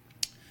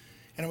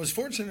 And I was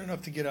fortunate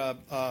enough to get a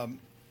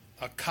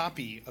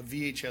copy, a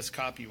VHS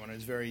copy when I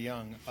was very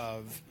young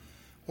of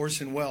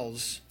Orson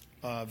Welles'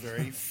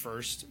 very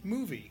first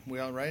movie. We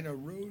all, right? A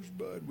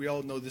Rosebud. We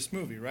all know this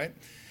movie, right?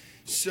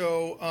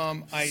 So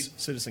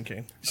Citizen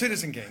Kane.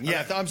 Citizen Kane.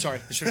 Yeah, I'm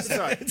sorry. I should have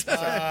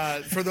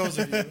said. For those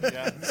of you,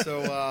 yeah.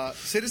 So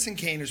Citizen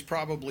Kane is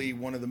probably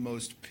one of the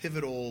most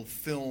pivotal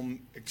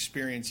film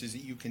experiences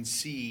that you can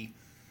see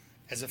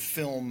as a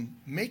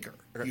filmmaker.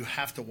 Okay. You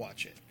have to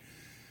watch it.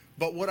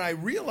 But what I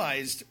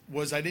realized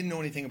was I didn't know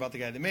anything about the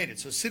guy that made it.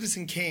 So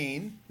Citizen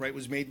Kane, right,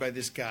 was made by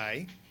this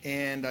guy,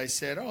 and I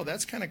said, "Oh,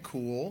 that's kind of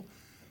cool."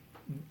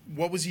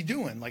 What was he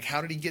doing? Like,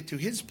 how did he get to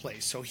his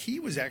place? So he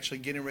was actually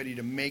getting ready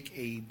to make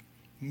a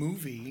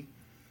movie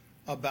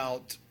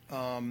about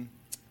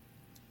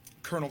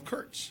Colonel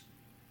Kurtz.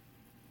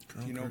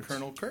 You know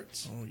Colonel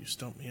Kurtz? Oh, you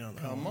stumped me on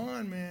that. Come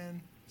on,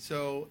 man.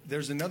 So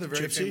there's another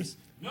very Gypsy? famous.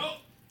 No. All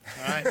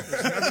right.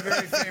 There's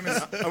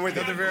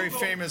another very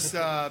famous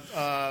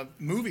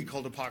movie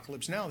called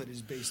Apocalypse Now that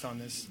is based on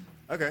this.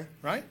 Okay.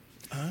 Right?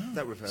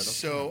 That we've heard of.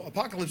 So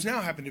Apocalypse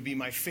Now happened to be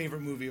my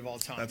favorite movie of all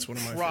time. That's one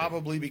of my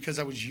Probably because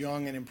I was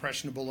young and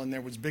impressionable, and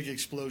there was big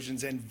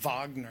explosions and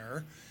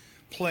Wagner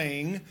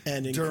playing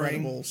and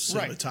incredible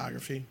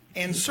cinematography right,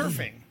 and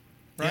surfing,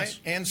 right? Yes.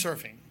 And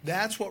surfing.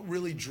 That's what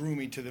really drew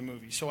me to the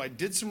movie. So I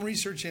did some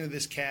research into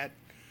this cat,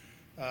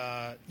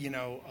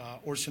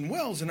 Orson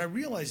Welles, and I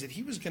realized that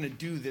he was going to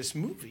do this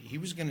movie. He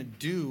was going to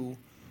do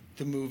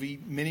the movie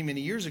many,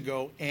 many years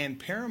ago, and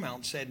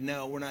Paramount said,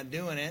 "No, we're not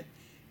doing it."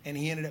 And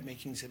he ended up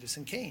making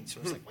Citizen Kane. So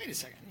I was like, wait a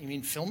second. You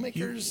mean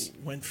filmmakers? You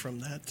went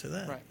from that to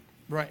that.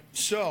 Right.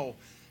 So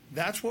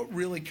that's what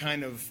really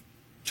kind of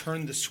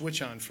turned the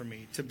switch on for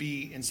me, to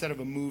be, instead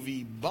of a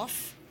movie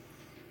buff,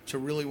 to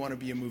really want to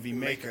be a movie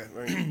maker.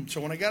 Right.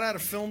 So when I got out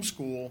of film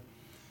school,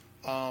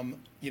 I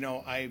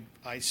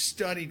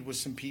studied with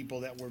some people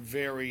that were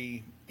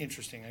very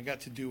interesting. I got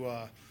to do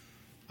a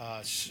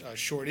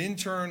short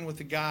intern with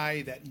the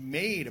guy that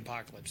made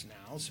Apocalypse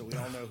Now. So we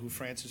all know who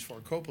Francis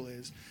Ford Coppola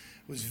is.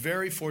 Was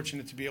very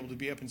fortunate to be able to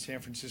be up in San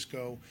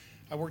Francisco.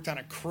 I worked on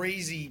a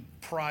crazy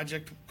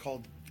project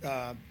called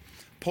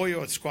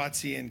Pollo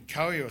Squazzi and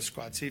Caio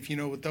Squazzi, if you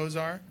know what those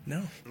are.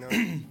 No.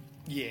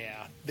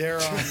 Yeah, they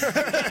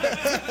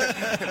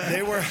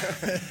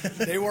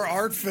were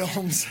art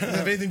films.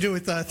 Have anything to do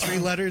with 3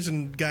 letters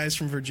and guys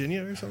from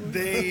Virginia or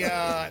something?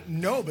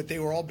 No, but they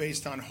were all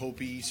based on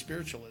Hopi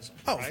spiritualism.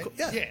 Oh, right?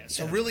 yeah.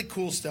 So really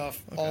cool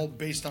stuff. Okay. All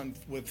based on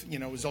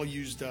it was all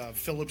used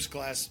Philip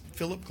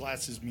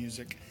Glass's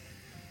music.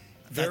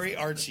 Very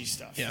artsy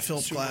stuff. Yeah,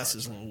 Philip Glass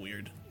is a little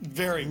weird.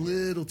 Very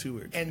little too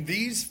weird. And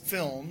these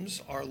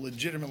films are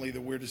legitimately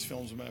the weirdest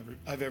films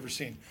I've ever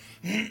seen.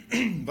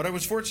 But I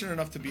was fortunate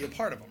enough to be a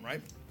part of them, right?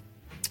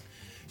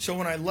 So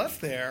when I left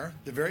there,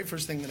 the very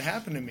first thing that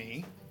happened to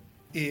me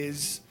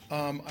is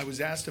I was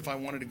asked if I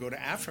wanted to go to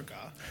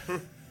Africa,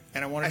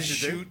 and I wanted to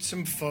shoot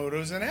some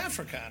photos in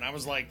Africa. And I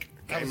was like,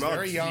 I was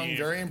very young,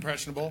 very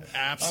impressionable.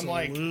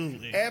 Absolutely.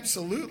 I'm like,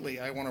 absolutely.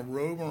 I want to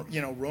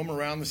roam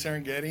around the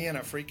Serengeti in a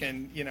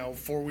freaking,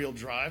 4-wheel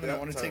drive, and I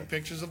want to take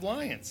pictures of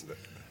lions.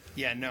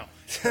 Yeah, no,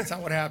 that's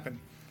not what happened.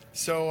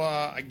 So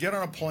I get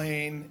on a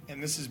plane,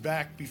 and this is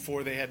back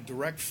before they had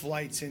direct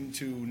flights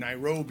into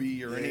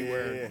Nairobi or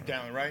anywhere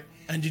down there, right?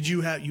 And did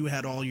you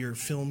had all your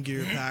film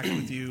gear packed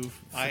with you?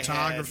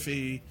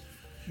 Photography.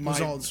 It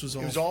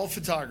was all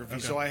photography.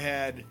 Okay.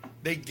 So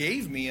they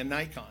gave me a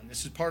Nikon.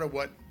 This is part of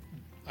what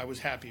I was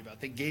happy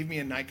about. They gave me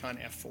a Nikon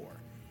F4,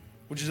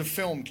 which is a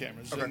film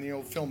camera. This is in the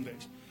old film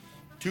days.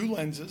 2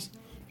 lenses,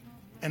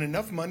 and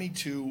enough money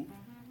to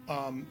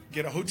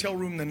get a hotel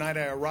room the night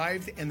I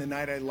arrived and the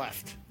night I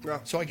left,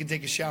 so I could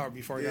take a shower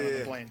before I got on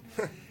the plane.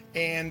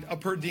 And a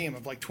per diem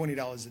of like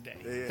 $20 a day.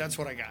 Yeah. That's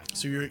what I got.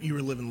 So you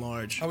were living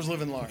large. I was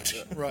living large.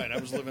 Right. I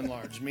was living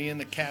large. Me and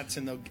the cats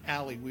in the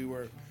alley, we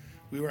were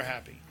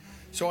happy.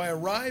 So I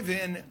arrive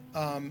in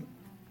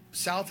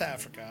South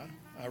Africa.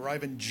 I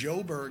arrive in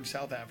Joburg,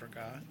 South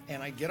Africa,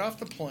 and I get off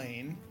the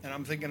plane, and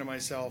I'm thinking to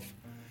myself,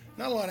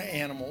 not a lot of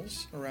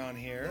animals around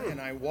here. And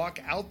I walk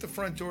out the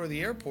front door of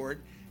the airport,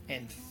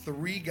 and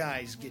 3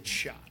 guys get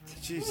shot.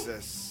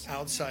 Jesus.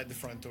 Outside the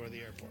front door of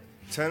the airport.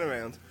 Turn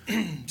around.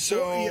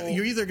 So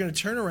you're either going to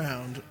turn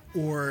around,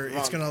 or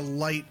it's going to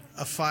light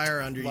a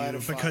fire under you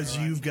because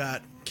you've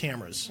got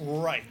cameras.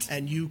 Right.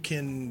 And you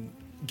can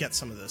get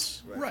some of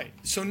this. Right.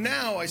 So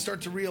now I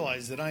start to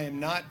realize that I am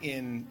not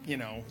in,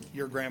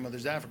 your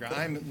grandmother's Africa.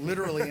 I'm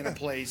literally in a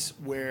place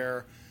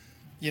where,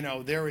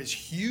 there is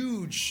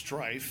huge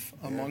strife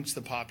amongst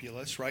the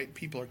populace, right?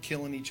 People are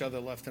killing each other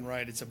left and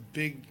right. It's a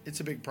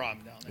big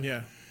problem down there.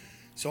 Yeah.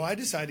 So I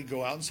decided to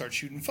go out and start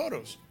shooting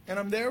photos. And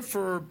I'm there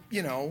for,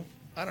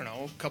 I don't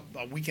know,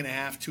 a week and a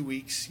half, 2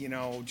 weeks,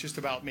 just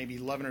about maybe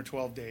 11 or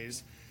 12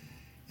 days.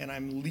 And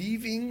I'm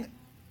leaving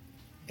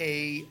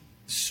a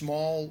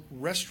small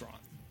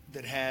restaurant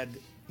that had,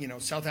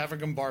 South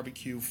African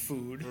barbecue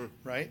food,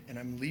 right? And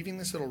I'm leaving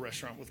this little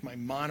restaurant with my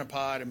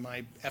monopod and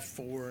my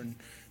F4 and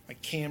my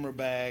camera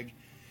bag.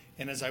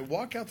 And as I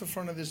walk out the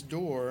front of this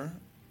door,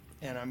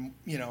 and I'm,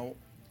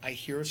 I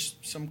hear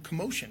some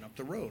commotion up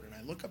the road. And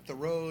I look up the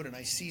road and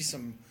I see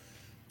some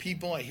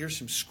people. I hear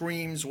some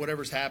screams,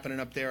 whatever's happening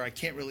up there. I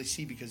can't really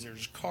see because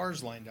there's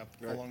cars lined up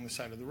along the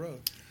side of the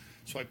road.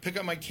 So I pick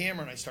up my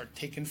camera and I start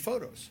taking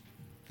photos.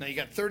 Now you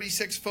got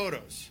 36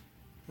 photos,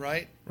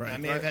 right? I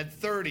may have had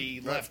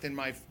 30 left in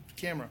my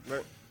camera.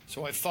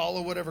 So I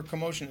follow whatever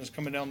commotion is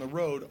coming down the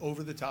road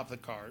over the top of the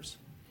cars.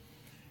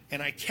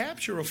 And I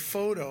capture a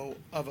photo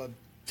of a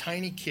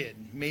tiny kid,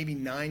 maybe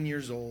 9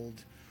 years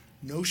old,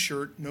 no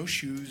shirt, no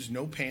shoes,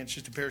 no pants,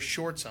 just a pair of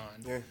shorts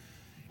on,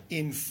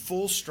 in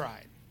full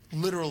stride,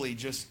 literally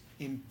just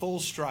in full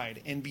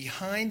stride. And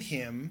behind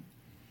him,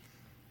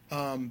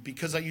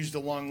 because I used a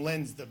long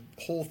lens, the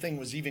whole thing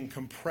was even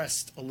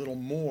compressed a little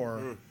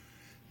more.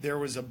 There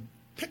was a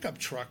pickup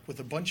truck with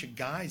a bunch of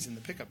guys in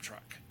the pickup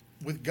truck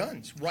with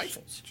guns,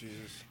 rifles.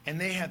 Jesus.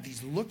 And they have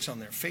these looks on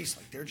their face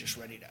like they're just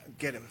ready to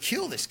get him,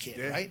 kill this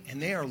kid, right?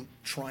 And they are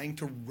trying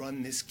to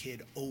run this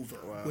kid over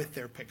with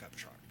their pickup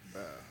truck.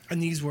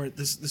 And these were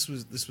this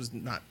was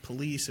not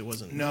police. It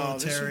wasn't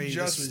military.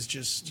 This was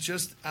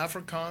just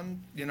Afrikaan,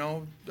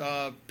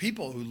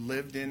 people who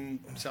lived in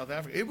South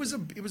Africa. It was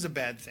a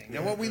bad thing.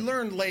 Now what we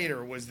learned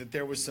later was that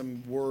there was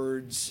some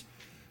words,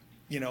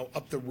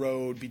 up the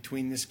road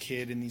between this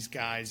kid and these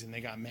guys, and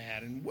they got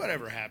mad, and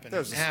whatever happened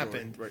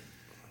happened. Right.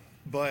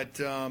 But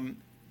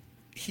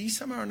he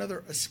somehow or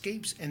another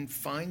escapes and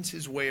finds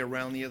his way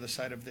around the other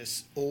side of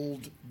this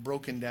old,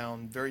 broken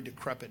down, very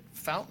decrepit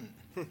fountain.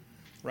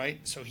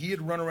 Right? So he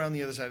had run around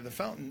the other side of the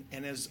fountain,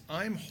 and as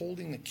I'm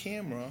holding the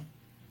camera,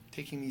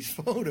 taking these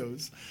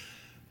photos,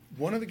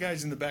 one of the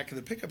guys in the back of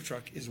the pickup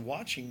truck is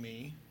watching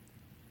me,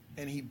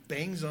 and he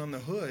bangs on the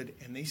hood,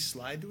 and they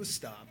slide to a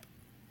stop,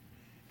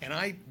 and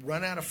I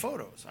run out of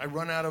photos. I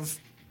run out of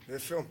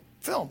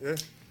film. Yeah.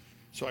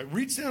 So I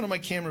reach down to my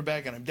camera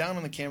bag, and I'm down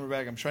on the camera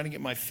bag. I'm trying to get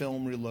my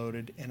film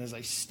reloaded, and as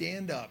I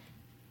stand up,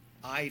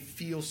 I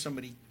feel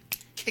somebody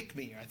kick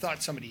me. I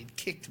thought somebody had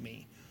kicked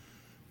me.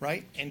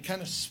 Right? And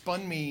kind of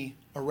spun me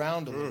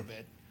around a little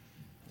bit.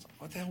 I was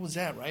like, what the hell was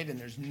that, right? And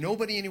there's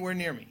nobody anywhere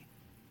near me.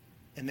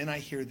 And then I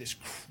hear this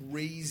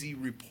crazy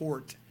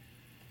report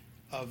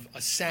of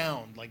a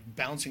sound, like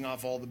bouncing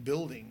off all the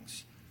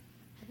buildings.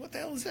 What the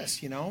hell is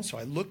this, So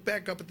I look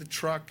back up at the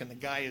truck, and the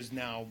guy is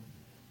now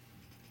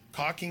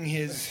cocking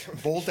his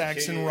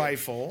bolt-action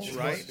rifle,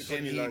 right?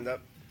 And he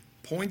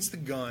points the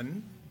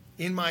gun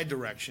in my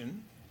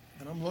direction.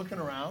 And I'm looking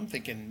around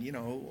thinking,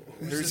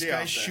 who's this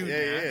guy shooting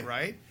at,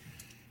 right?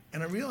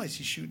 And I realize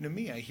he's shooting at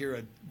me. I hear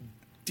a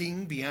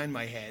ding behind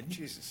my head.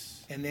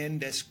 Jesus. And then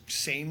this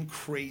same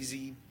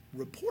crazy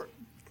report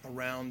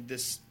around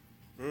this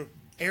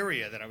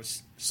area that I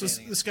was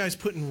standing in. This guy's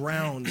putting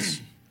rounds,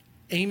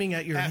 aiming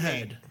at your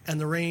head, and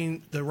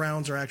the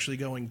rounds are actually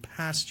going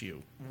past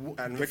you.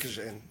 And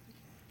ricocheting.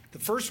 The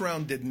first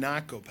round did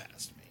not go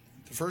past me.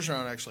 The first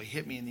round actually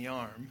hit me in the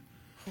arm.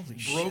 Holy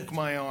shit. Broke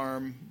my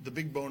arm, the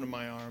big bone in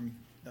my arm.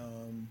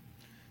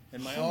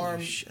 And my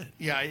arm,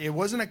 it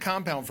wasn't a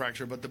compound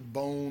fracture, but the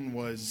bone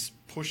was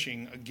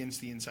pushing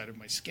against the inside of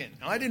my skin.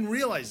 Now, I didn't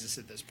realize this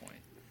at this point.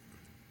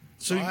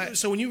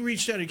 So when you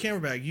reached out your camera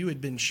bag, you had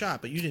been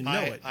shot, but you didn't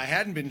know it. I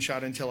hadn't been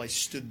shot until I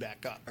stood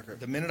back up. Okay.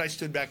 The minute I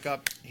stood back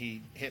up,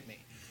 he hit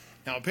me.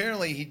 Now,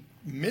 apparently, he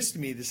missed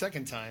me the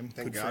second time.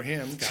 Thank Good God. for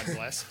him. God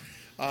bless.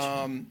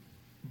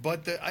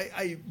 But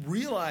I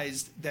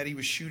realized that he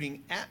was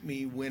shooting at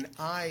me when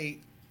I,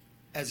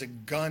 as a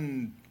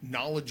gun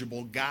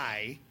knowledgeable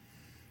guy,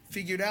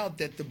 figured out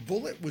that the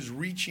bullet was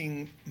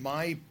reaching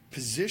my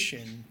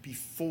position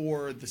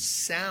before the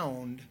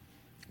sound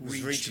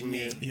reached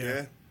me.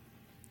 Yeah.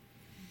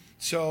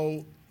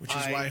 So, which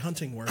is why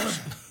hunting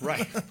works.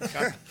 Right.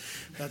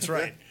 That's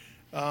right.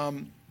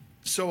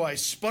 So I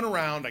spun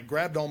around, I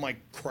grabbed all my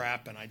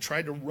crap, and I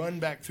tried to run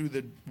back through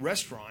the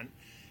restaurant.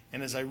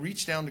 And as I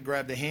reached down to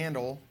grab the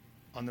handle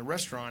on the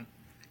restaurant,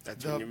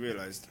 that's when you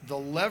realized the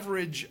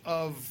leverage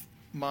of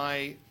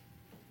my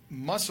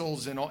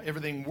muscles and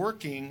everything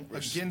working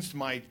against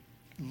my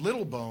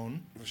little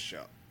bone was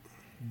shot.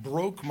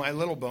 Broke my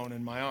little bone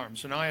in my arm.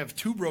 So now I have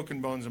two broken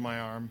bones in my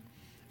arm,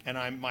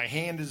 and my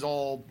hand is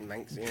all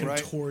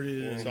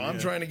contorted. So I'm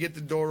trying to get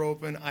the door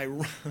open. I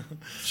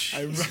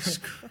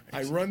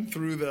run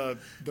through the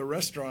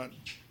restaurant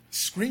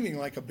screaming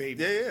like a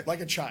baby, like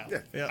a child.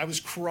 Yeah. I was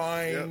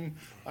crying.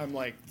 I'm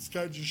like, this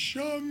guy just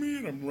shot me,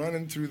 and I'm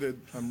running through the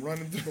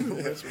restaurant.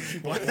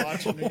 People are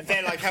watching me.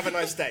 They're like, have a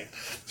nice day.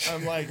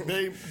 I'm like,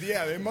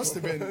 they must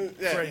have been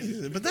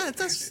crazy. But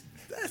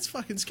that's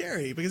fucking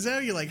scary, because now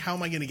you're like, how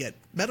am I going to get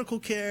medical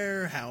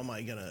care? How am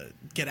I going to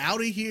get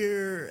out of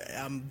here?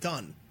 I'm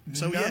done.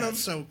 So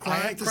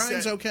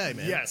crime's okay,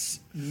 man. Yes,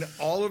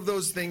 all of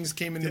those things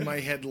came into my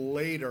head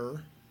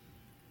later,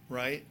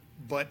 right?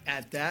 But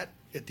at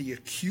the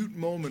acute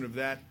moment of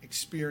that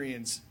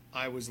experience,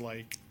 I was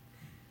like,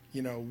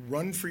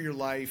 run for your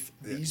life.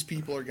 Yeah. These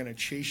people are going to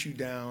chase you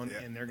down,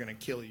 and they're going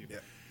to kill you. Yeah.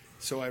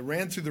 So I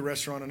ran through the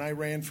restaurant, and I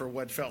ran for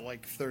what felt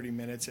like 30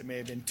 minutes. It may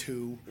have been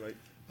 2. Right.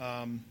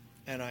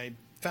 And I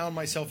found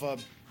myself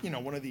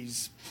one of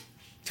these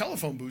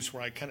telephone booths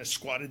where I kind of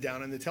squatted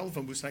down in the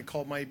telephone booth, and I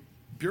called my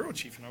bureau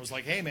chief, and I was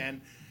like, "Hey,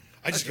 man,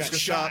 I just got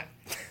shot."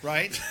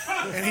 Right?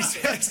 And he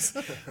says,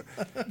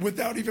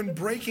 without even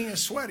breaking a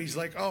sweat, he's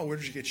like, "Oh, where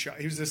did you get shot?"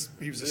 He was a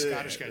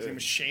Scottish guy. His name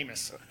was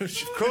Seamus.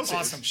 Of course,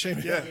 awesome.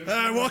 Seamus. Yeah.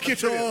 I walk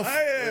it off.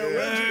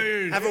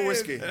 Hey, have a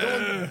whiskey.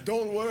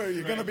 Don't worry,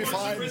 you're gonna be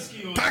fine.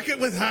 Pack it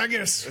with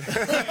haggis.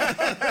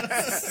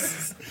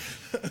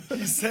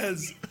 He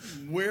says,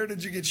 "Where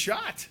did you get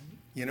shot?"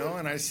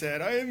 And I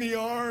said, in the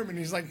arm. And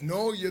he's like,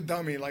 "No, you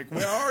dummy. Like,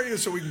 where are you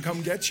so we can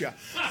come get you?"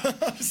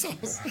 So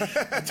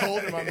I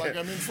told him, I'm like,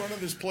 "I'm in front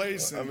of this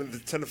place." I'm in the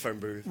telephone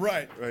booth.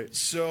 Right.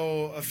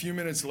 So a few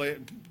minutes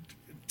later,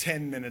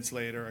 10 minutes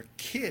later, a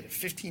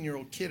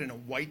 15-year-old kid in a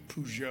white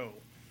Peugeot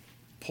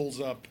pulls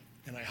up,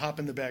 and I hop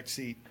in the back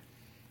seat.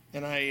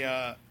 And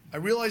I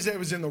realized I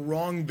was in the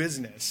wrong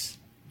business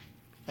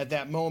at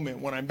that moment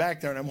when I'm back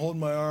there and I'm holding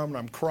my arm and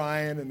I'm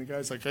crying, and the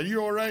guy's like, "Are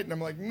you all right?" And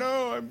I'm like,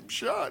 "No, I'm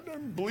shot.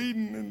 I'm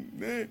bleeding."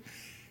 And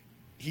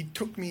he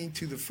took me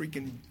to the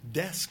freaking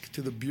desk,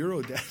 to the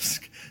bureau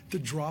desk, to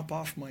drop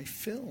off my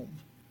film.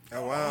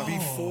 Oh, wow.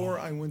 Before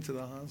I went to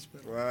the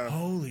hospital. Wow.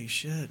 Holy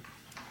shit.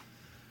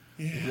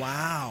 Yeah.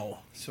 Wow.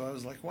 So I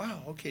was like,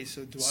 wow, okay,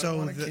 so do I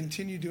want to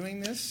continue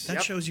doing this?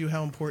 That shows you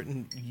how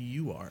important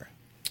you are.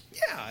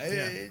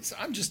 Yeah,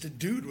 I'm just a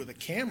dude with a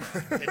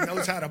camera that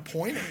knows how to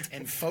point it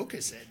and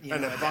focus it.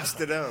 And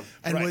bust it down.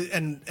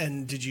 And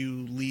and did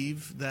you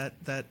leave that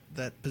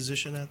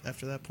position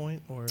after that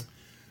point, or?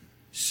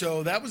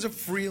 So that was a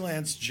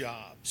freelance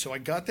job. So I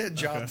got that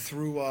job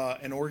through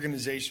an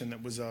organization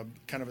that was a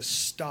kind of a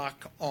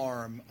stock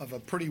arm of a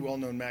pretty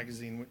well-known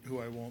magazine, who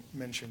I won't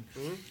mention.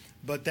 Mm-hmm.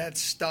 But that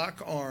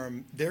stock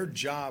arm, their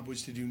job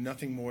was to do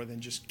nothing more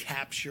than just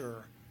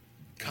capture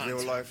content.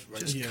 Real life, right?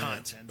 Just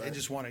content. Right. They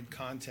just wanted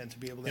content to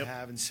be able to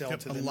have and sell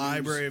to the news.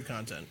 Library of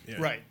content. Yeah.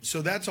 Right.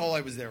 So that's all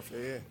I was there for.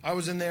 Yeah. I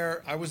wasn't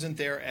there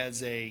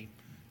as a,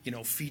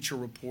 feature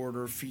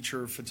reporter,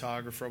 feature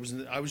photographer.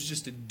 I was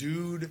just a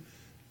dude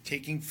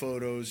taking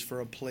photos for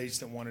a place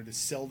that wanted to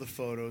sell the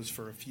photos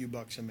for a few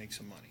bucks and make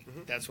some money.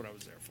 Mm-hmm. That's what I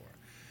was there for.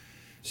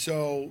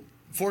 So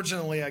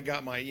fortunately, I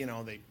got my,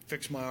 they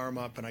fixed my arm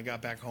up, and I got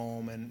back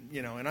home, and,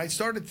 and I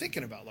started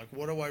thinking about, like,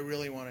 what do I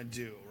really want to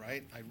do,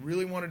 right? I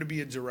really wanted to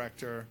be a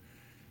director,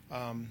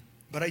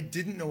 but I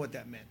didn't know what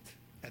that meant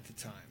at the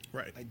time.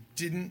 Right. I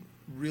didn't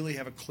really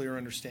have a clear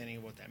understanding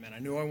of what that meant. I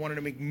knew I wanted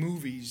to make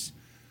movies,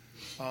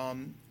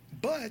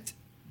 but,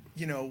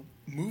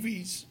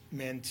 movies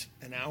meant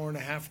an hour and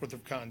a half worth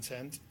of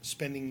content,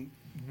 spending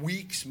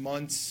weeks,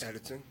 months.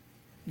 Editing.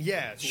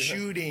 Yeah,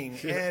 shooting,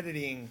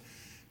 editing,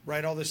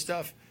 right, all this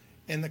stuff.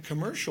 In the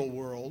commercial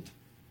world,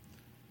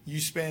 you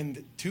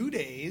spend 2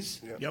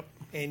 days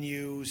and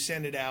you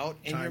send it out,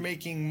 and you're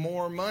making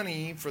more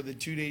money for the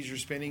 2 days you're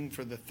spending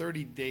for the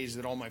 30 days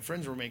that all my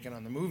friends were making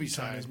on the movie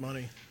side. Time is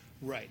money.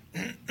 Right.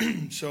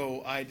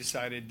 So I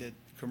decided that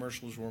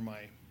commercials were my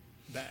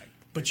bag.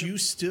 But you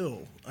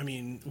still, I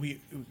mean, we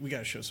got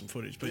to show some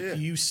footage, but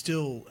you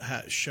still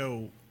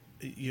show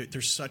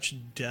there's such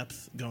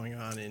depth going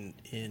on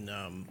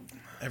in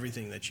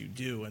everything that you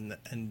do, and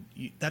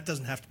that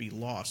doesn't have to be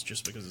lost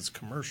just because it's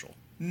commercial.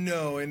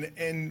 No,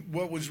 and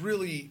what was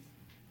really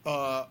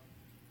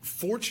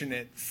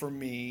fortunate for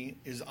me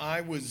is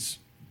I was,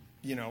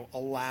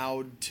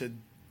 allowed to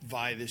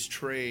vie this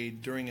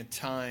trade during a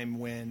time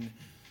when,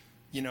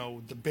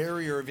 the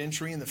barrier of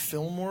entry in the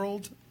film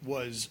world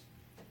was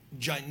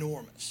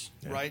ginormous,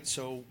 right?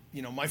 So,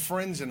 my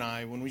friends and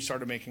I, when we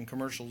started making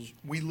commercials,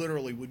 we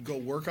literally would go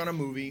work on a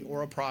movie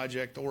or a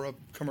project or a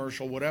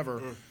commercial,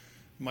 whatever.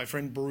 My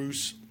friend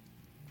Bruce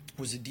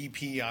was a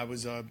DP. I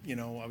was a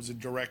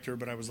director,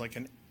 but I was like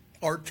an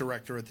art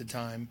director at the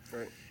time.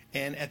 Right.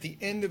 And at the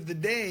end of the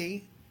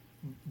day,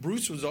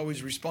 Bruce was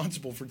always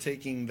responsible for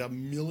taking the $1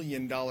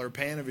 million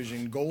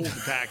Panavision gold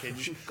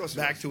package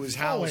back to his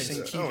house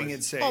and keeping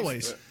it safe.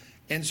 Always.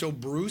 And so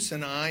Bruce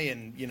and I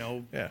and,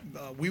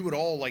 we would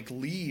all like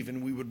leave,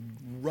 and we would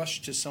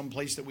rush to some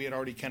place that we had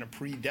already kind of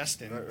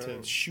predestined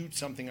to shoot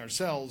something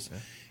ourselves. Yeah.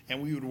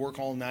 And we would work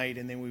all night,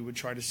 and then we would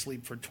try to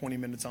sleep for 20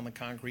 minutes on the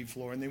concrete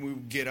floor, and then we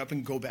would get up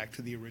and go back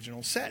to the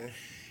original set. Yeah.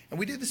 And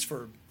we did this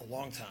for a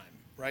long time,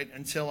 right?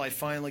 Until I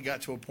finally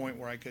got to a point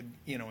where I could,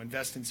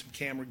 invest in some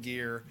camera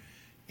gear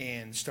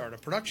and start a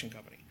production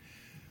company.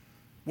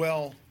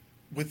 Well,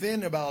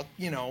 within about,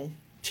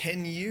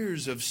 10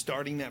 years of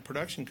starting that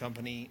production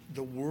company,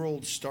 the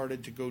world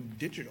started to go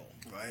digital.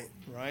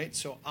 Right?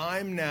 So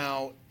I'm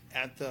now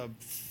at the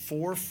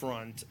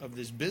forefront of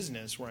this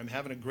business where I'm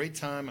having a great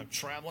time. I'm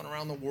traveling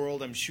around the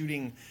world. I'm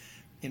shooting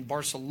in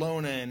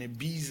Barcelona and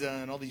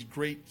Ibiza and all these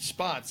great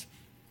spots.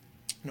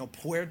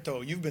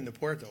 Puerto. You've been to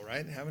Puerto,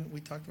 right? Haven't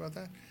we talked about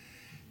that?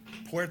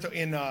 Puerto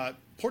in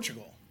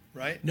Portugal,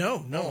 right?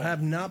 No, I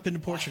have not been to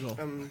Portugal.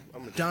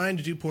 Dying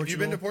to do Portugal. Have you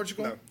been to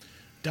Portugal? No.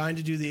 Dying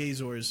to do the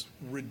Azores.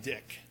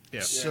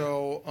 Yeah.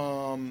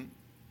 So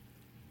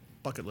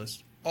bucket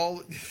list.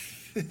 all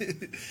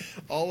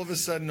of a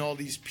sudden, all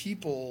these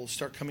people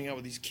start coming out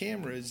with these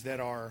cameras that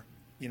are,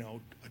 a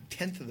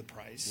tenth of the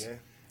price. Yeah.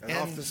 And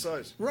half the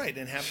size. Right,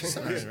 and half the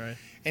size. Right.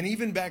 And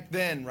even back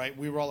then, right,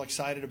 we were all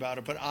excited about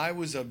it, but I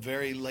was a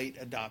very late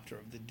adopter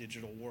of the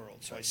digital world.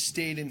 So I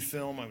stayed in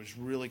film. I was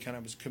really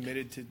was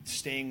committed to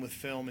staying with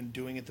film and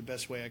doing it the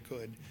best way I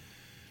could.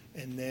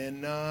 And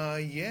then,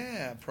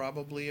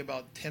 probably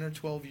about 10 or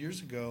 12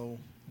 years ago,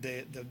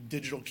 the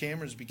digital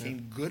cameras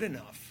became good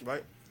enough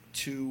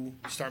to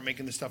start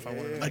making the stuff I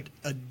wanted to make.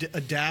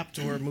 Adapt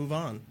or move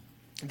on.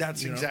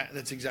 That's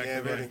exactly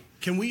right. Really.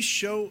 Can we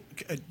show?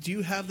 Do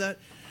you have that?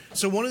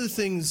 So one of the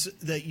things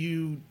that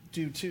you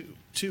do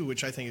too,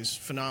 which I think is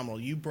phenomenal.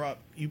 You're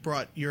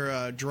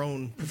a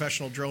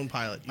professional drone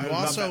pilot. I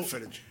love that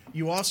footage.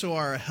 You also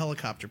are a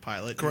helicopter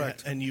pilot.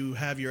 Correct. And you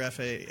have your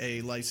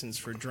FAA license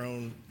for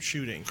drone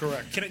shooting.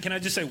 Correct. Can I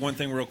just say one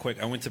thing real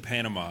quick? I went to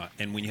Panama,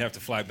 and when you have to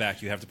fly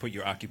back, you have to put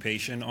your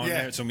occupation on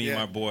there. So me and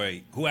my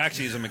boy, who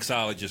actually is a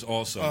mixologist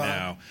also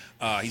now,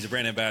 he's a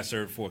brand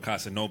ambassador for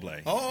Casa Noble.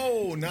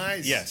 Oh,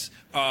 nice. Yes.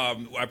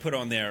 I put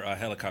on there a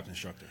helicopter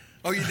instructor.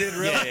 Oh, you did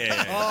really?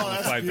 Yeah. Oh,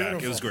 that's fly beautiful.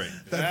 back. It was great.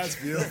 That's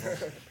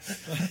beautiful.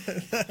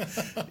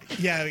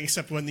 Yeah,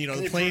 except when the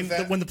plane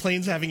when the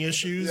plane's having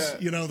issues,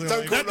 they're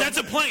That's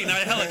a plane,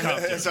 not a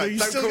helicopter. So you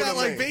still got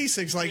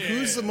basics,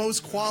 who's the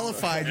most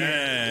qualified?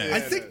 I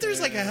think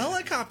there's a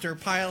helicopter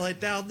pilot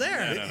down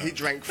there. He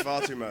drank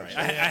far too much.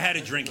 I had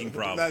a drinking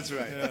problem. That's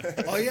right.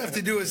 Yeah. All you have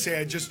to do is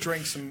say, I just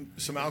drank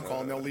some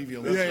alcohol, and they'll leave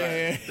you alone.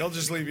 Yeah. They'll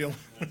just leave you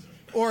alone.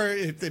 Or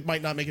it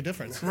might not make a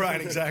difference.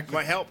 Right, exactly.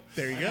 Might help.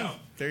 There you go.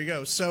 There you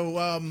go.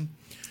 So,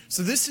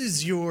 so this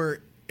is your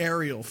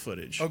aerial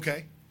footage.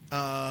 Okay.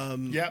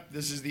 Yep,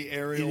 this is the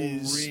aerial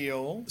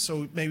reel.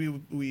 So maybe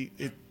we're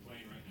trying.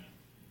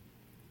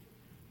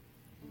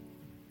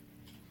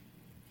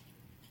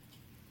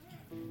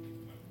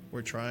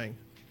 We're trying.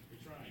 We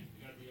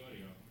got the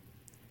audio.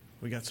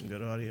 We got some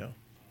good audio.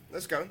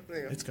 Let's go. There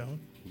you go. It's going.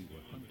 We were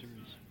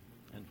hunters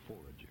and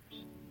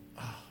foragers.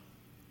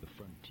 The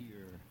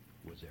frontier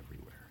was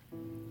everywhere.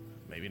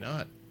 Maybe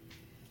not.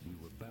 We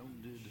were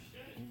bounded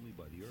only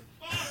by the earth.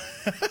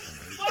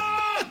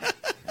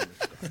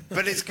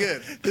 But it's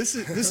good. This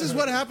is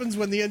what happens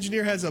when the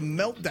engineer has a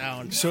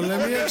meltdown. So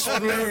let me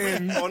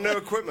explain. Or no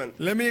equipment.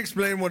 Let me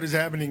explain what is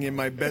happening in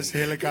my best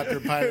helicopter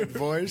pilot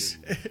voice.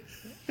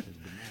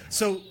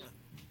 So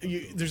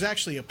there's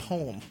actually a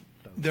poem.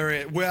 There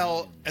is.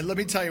 Well, and let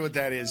me tell you what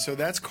that is. So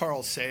that's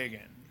Carl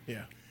Sagan.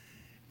 Yeah.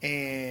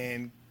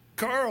 And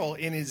Carl,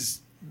 in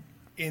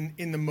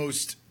the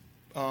most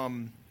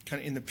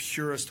in the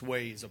purest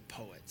way, is a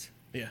poet.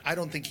 Yeah. I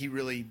don't think he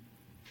really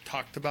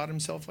talked about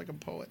himself like a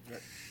poet. Right.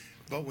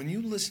 But when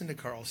you listen to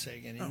Carl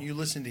Sagan and you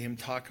listen to him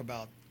talk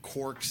about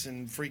quarks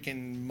and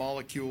freaking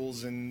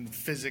molecules and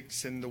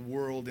physics and the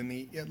world and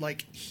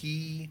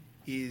he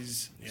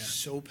is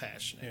so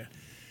passionate. Yeah.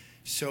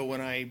 So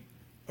when I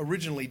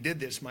originally did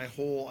this, my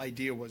whole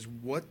idea was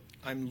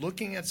I'm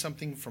looking at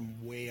something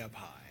from way up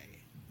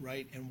high,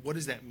 right? And what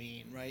does that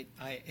mean, right?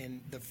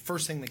 And the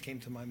first thing that came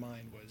to my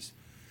mind was,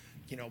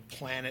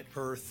 planet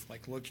Earth,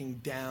 looking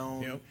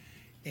down. Yep.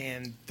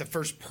 And the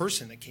first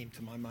person that came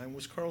to my mind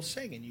was Carl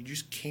Sagan. You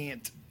just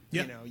can't,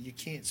 you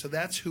can't. So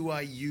that's who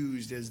I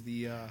used as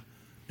the.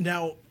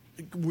 Now,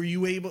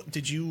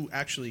 did you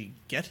actually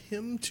get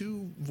him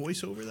to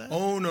voice over that?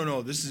 Oh,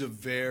 no. This is a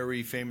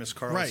very famous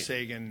Carl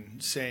Sagan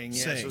saying.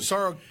 Yeah.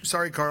 So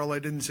sorry, Carl, I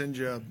didn't send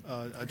you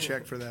a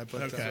check for that.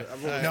 But okay.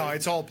 No,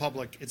 it's all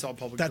public. It's all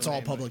public. That's domain,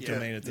 all public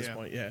domain at this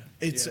point. Yeah.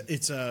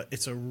 It's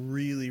a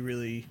really,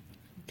 really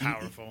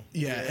powerful.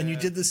 Yeah, and you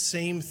did the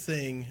same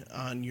thing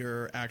on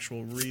your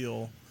actual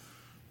reel.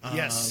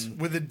 Yes,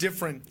 with a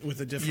different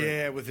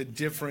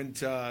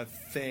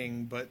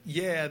thing. But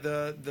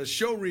the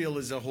show reel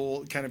is a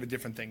whole kind of a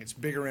different thing. It's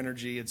bigger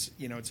energy. It's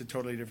it's a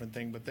totally different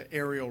thing. But the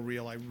aerial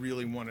reel, I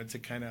really wanted to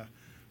kind of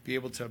be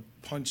able to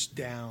punch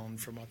down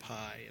from up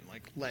high and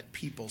let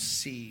people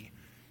see,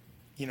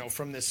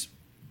 from this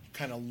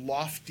kind of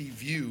lofty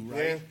view,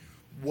 right? Yeah.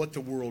 What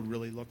the world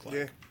really looked like.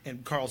 Yeah.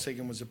 And Carl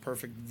Sagan was a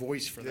perfect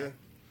voice for that.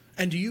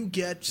 And do you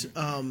get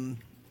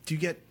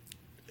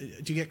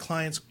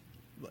clients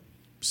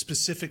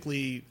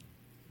specifically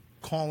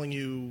calling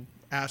you,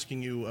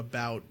 asking you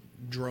about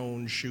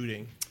drone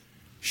shooting?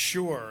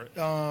 Sure.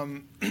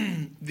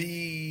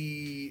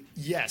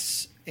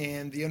 Yes,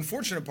 and the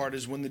unfortunate part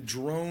is when the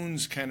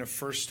drones kind of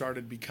first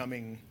started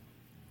becoming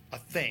a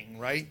thing,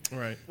 right?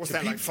 Right. What's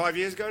that, 5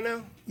 years ago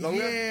now?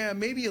 Longer? Yeah,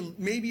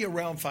 maybe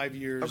around 5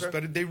 years. Okay.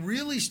 But they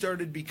really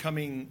started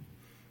becoming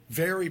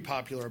very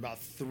popular about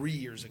 3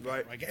 years ago.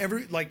 Right.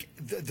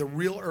 The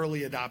real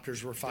early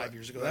adopters were 5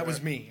 years ago. That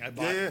was me. I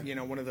bought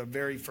one of the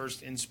very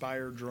first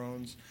Inspire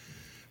drones.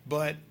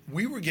 But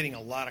we were getting a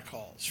lot of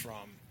calls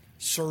from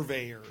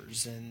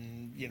surveyors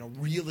and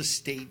real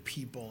estate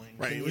people. And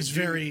right. It was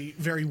very,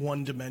 very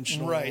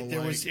one-dimensional. Right.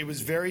 It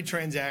was very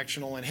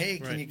transactional. And hey,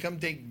 can you come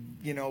take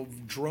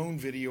drone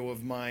video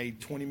of my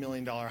 $20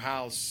 million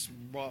house.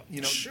 Well,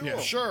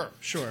 sure.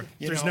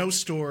 There's no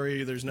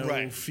story. There's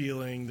no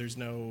feeling. There's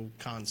no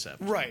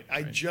concept. Right.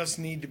 I just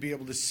need to be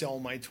able to sell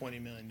my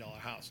 $20 million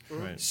house.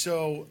 Right.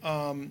 So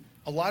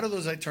a lot of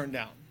those I turned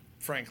down,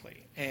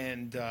 frankly,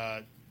 and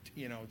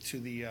to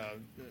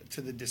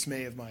the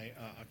dismay of my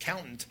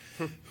accountant,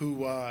 who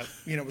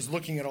was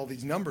looking at all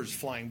these numbers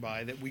flying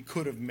by that we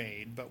could have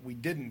made, but we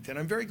didn't. And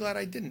I'm very glad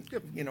I didn't.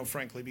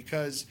 Frankly,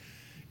 because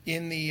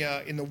in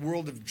the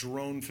world of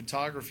drone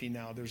photography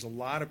now, there's a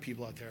lot of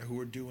people out there who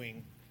are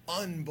doing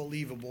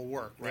unbelievable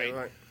work.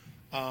 Right.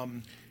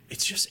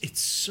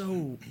 It's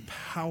so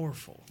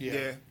powerful.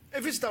 Yeah.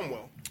 If it's done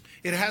well.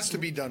 It has to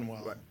be done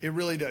well. Right. It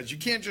really does. You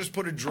can't just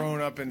put a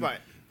drone up and right.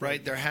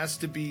 There has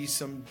to be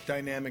some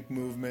dynamic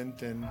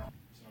movement and. Sorry.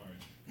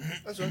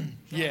 That's right.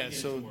 Yeah.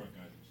 So.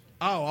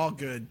 Oh, all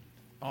good.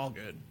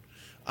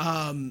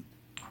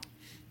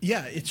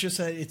 Yeah. It's just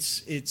that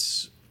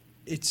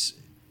it's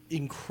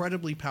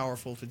incredibly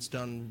powerful if it's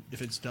done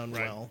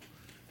well,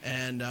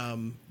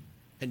 and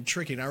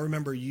tricky. And I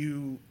remember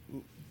he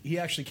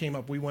actually came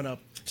up. We went up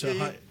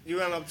to. You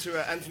went up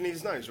to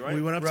Anthony's Nose, right?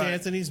 We went up to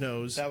Anthony's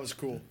Nose. That was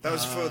cool. That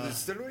was for the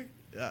distillery.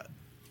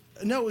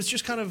 No, it was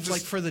just kind of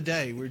like for the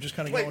day. We were just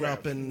kind of going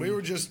up and we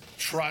were just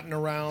trotting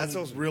around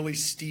awesome. Really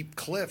steep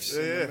cliffs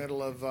in the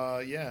middle of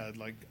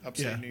like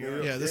upstate New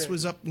York. Yeah, this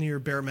was up near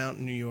Bear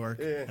Mountain, New York.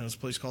 Yeah. And it was a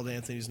place called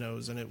Anthony's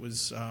Nose, and it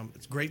was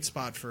it's a great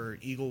spot for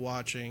eagle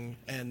watching.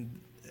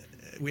 And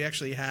we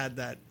actually had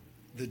the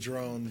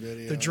drone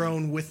video, the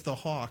drone with the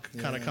hawk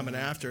kind of coming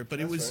after it. But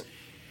it was,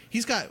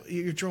 he's got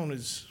your drone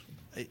it's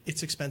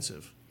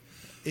expensive.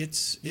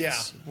 It's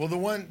Well, the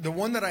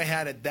one that I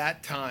had at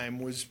that time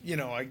was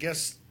I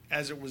guess.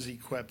 As it was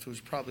equipped,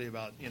 was probably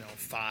about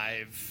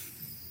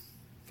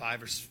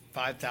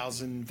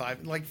 $5,500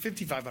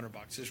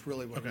 $5,500 is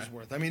really what it was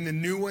worth. I mean, the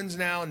new ones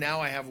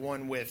now I have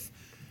one with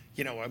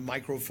a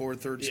micro four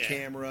thirds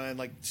camera and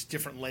like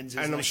different lenses.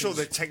 And I'm sure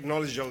the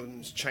technology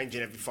is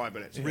changing every 5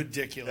 minutes.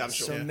 Ridiculous. Yeah, I'm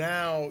sure. So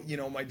now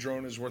my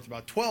drone is worth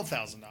about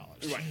 $12,000.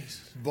 Right.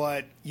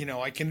 But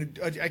I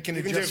can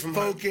adjust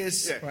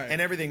focus and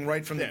everything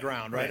right from the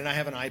ground. Right. And I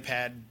have an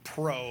iPad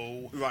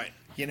Pro. Right.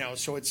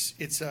 So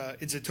it's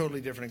a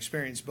totally different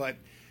experience. But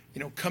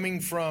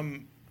coming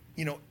from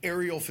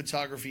aerial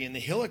photography in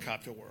the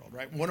helicopter world,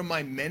 right? One of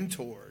my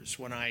mentors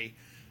when I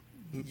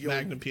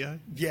Magnum PI?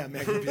 Yeah,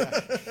 Magnum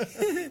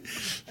PI.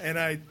 And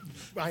I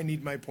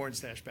need my porn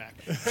stash back,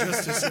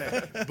 just to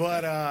say.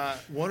 But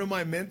one of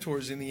my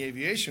mentors in the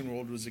aviation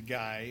world was a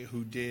guy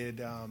who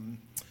did,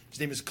 his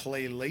name is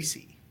Clay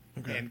Lacey.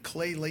 Okay. And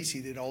Clay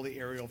Lacey did all the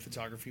aerial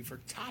photography for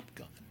Top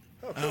Gun.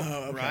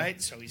 Oh, okay. Right?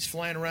 So he's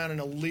flying around in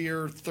a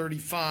Lear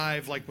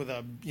 35, like with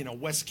a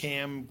West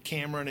Cam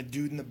camera and a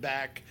dude in the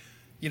back.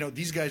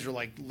 These guys are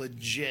like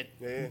legit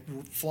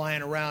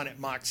flying around at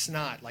Mach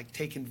Snot, like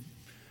taking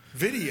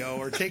video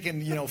or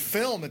taking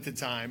film at the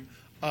time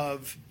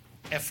of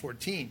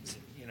F-14s.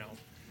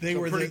 They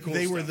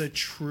were the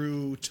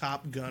true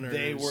Top Gunners.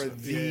 They were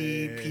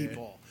the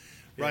people,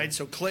 right?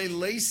 So Clay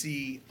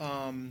Lacey,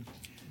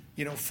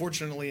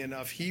 fortunately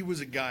enough, he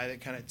was a guy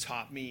that kind of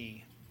taught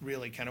me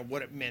really kind of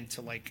what it meant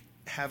to like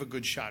have a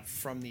good shot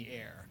from the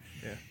air.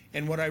 Yeah.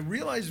 And what I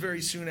realized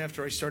very soon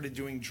after I started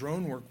doing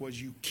drone work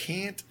was you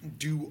can't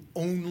do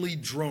only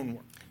drone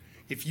work.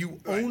 If you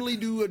only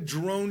do a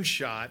drone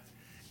shot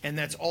and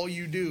that's all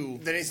you do,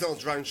 then it's not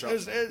a drone shot.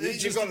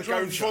 You've got to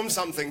go from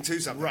something to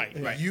something. Right.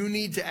 You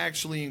need to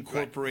actually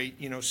incorporate,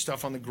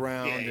 stuff on the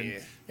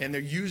ground, and they're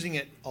using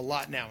it a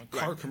lot now in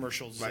car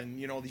commercials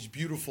and all these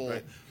beautiful,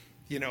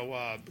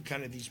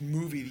 kind of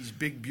these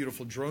big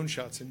beautiful drone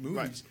shots in movies.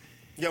 Right.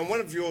 Yeah,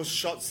 one of your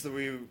shots that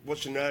we were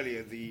watching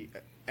earlier, the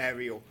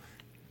aerial,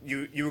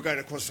 you were going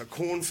across a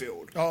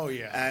cornfield. Oh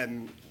yeah.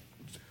 And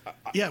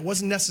it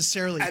wasn't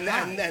necessarily and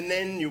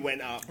then you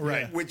went up,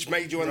 right? Which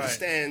made you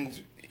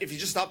understand if you're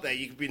just up there,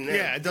 you could be in there.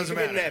 Yeah, it doesn't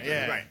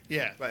matter.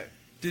 Yeah.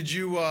 Did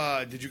you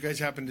guys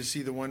happen to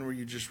see the one where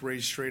you just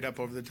raised straight up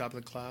over the top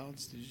of the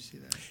clouds? Did you see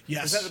that?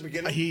 Yes. Was that the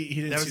beginning? He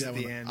didn't that see was that at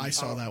one. the end. I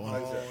saw that one.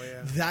 Oh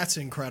yeah. That's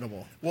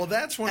incredible. Well,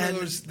 that's one of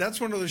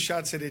those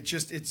shots that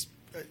it's.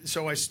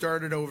 So I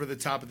started over the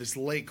top of this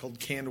lake called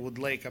Candlewood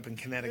Lake up in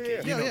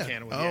Connecticut. You know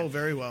Candlewood. Oh,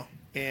 very well.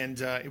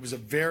 And it was a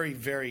very,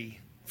 very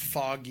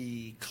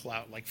foggy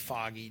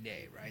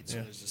day, right?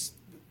 So there's this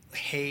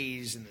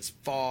haze and this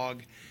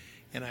fog,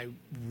 and I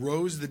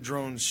rose the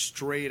drone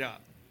straight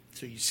up.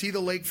 So you see the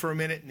lake for a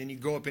minute, and then you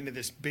go up into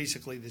this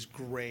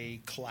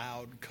gray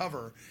cloud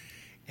cover,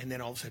 and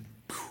then all of a sudden,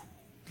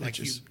 like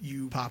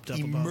you popped up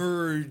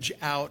emerge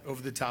out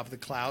over the top of the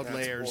cloud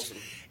layers, awesome.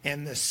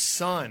 And the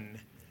sun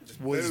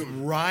was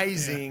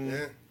rising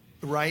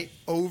right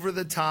over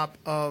the top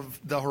of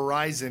the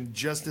horizon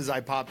just as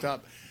I popped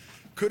up.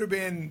 Could have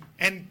been,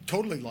 and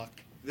totally luck.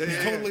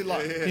 Totally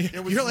luck.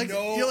 It was you're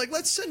like,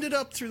 let's send it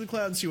up through the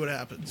cloud and see what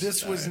happens.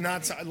 This was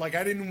not like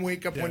I didn't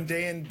wake up one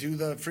day and do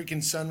the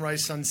freaking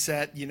sunrise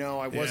sunset.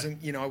 I wasn't.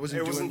 I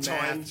wasn't doing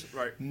timed.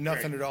 Right.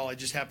 Nothing at all. I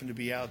just happened to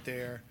be out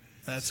there.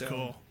 That's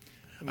cool.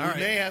 We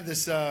may have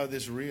this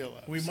this reel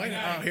up. We might.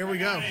 Oh, here we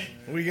go.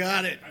 We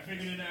got it. I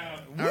figured it out.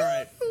 All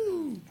right.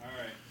 All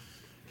right.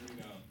 Here we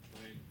go.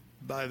 Wait.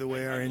 By the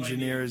way, our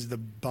engineer is the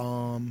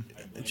bomb.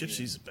 And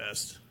Gypsy's the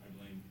best. I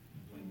blame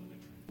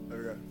There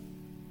we go.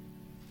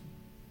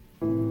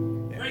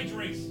 Great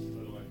drinks,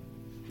 by the way.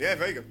 Yeah,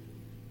 very good.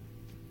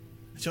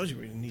 I told you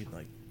we're going to need,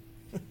 like...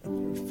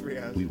 3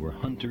 hours. We were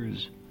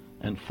hunters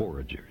and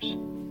foragers.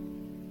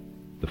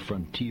 The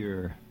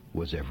frontier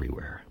was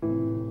everywhere.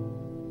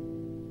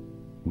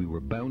 We were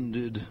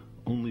bounded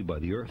only by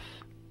the earth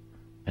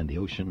and the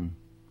ocean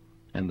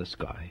and the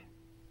sky.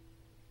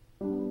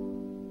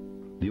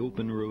 The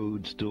open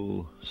road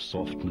still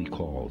softly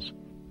calls.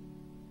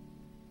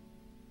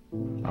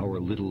 Our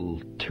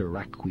little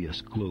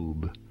terraqueous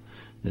globe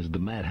is the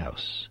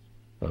madhouse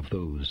of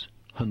those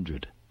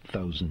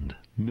 100,000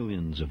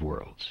 millions of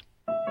worlds.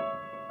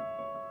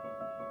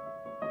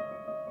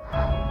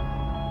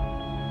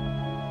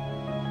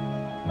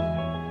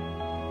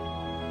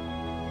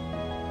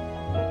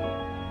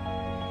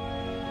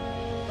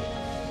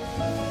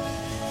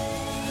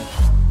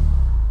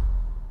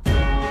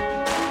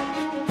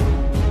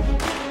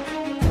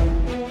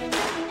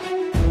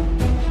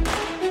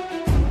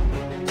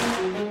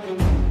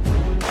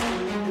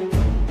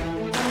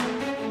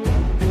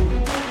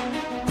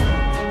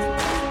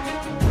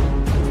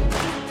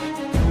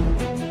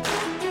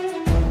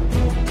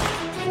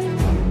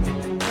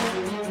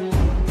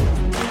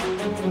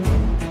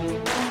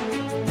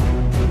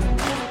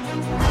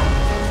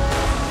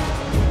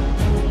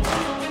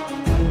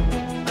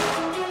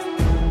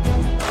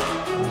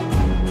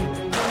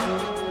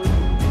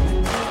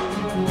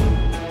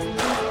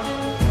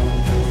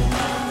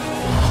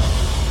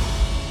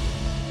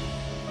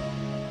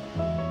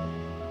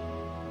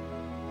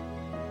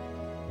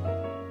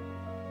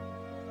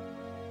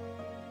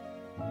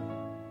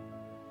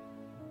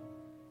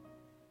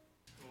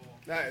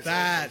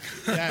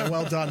 Yeah,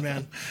 well done,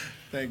 man.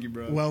 Thank you,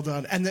 bro. Well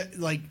done. And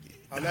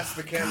And that's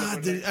the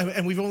camera.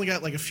 and we've only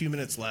got like a few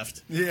minutes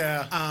left.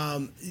 Yeah.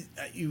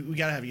 We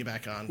got to have you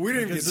back on. We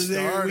didn't get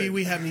started.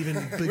 We haven't even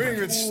begun. We didn't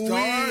get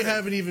started. We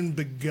haven't even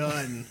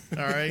begun.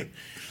 All right.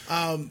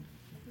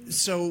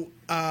 So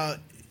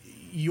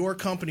your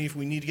company, if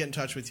we need to get in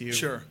touch with you,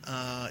 sure.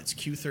 It's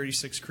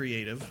Q36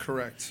 Creative.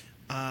 Correct.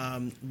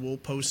 We'll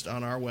post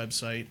on our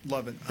website.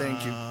 Love it.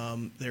 Thank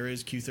you. There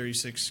is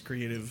Q36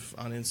 Creative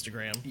on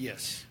Instagram.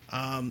 Yes.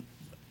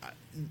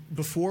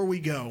 Before we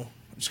go,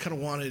 I just kind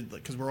of wanted,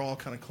 because we're all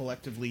kind of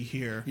collectively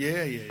here.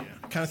 Yeah.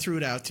 Kind of threw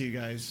it out to you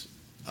guys.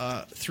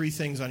 3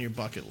 things on your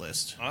bucket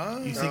list.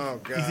 You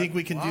think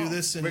we can do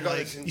this in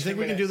you think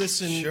we can do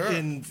this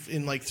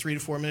in like 3 to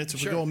 4 minutes?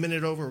 If we go a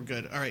minute over, we're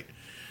good. All right,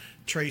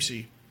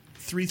 Tracy,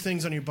 3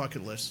 things on your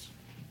bucket list.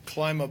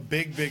 Climb a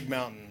big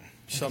mountain.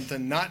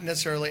 Something not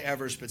necessarily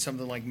Everest, but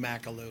something like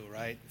Makalu,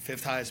 right?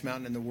 5th highest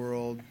mountain in the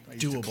world. I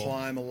used to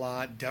climb a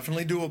lot.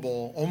 Definitely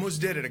doable. Almost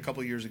did it a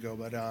couple years ago,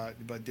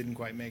 but didn't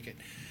quite make it.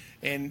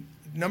 And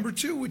number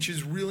 2, which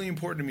is really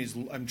important to me, is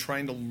I'm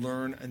trying to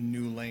learn a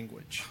new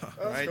language.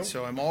 Right? Cool.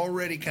 So I'm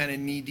already kind of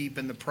knee deep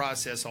in the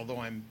process, although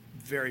I'm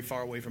very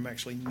far away from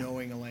actually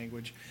knowing a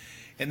language.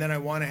 And then I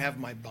want to have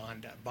my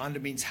Banda. Banda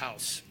means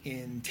house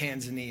in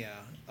Tanzania.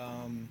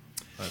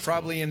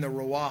 Probably cool. In the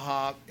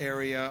Ruaha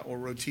area or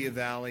Rotia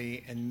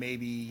Valley, and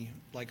maybe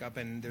like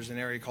there's an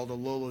area called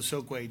Ololo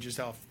Sokwe just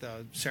off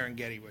the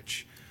Serengeti,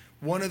 which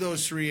one of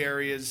those 3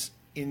 areas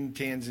in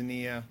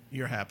Tanzania.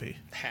 You're happy.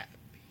 Happy.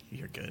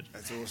 You're good.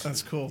 That's awesome.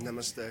 That's cool.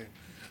 Namaste.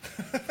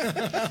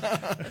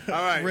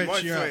 All right, Rich,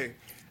 my 3.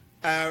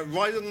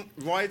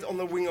 Ride on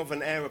the wing of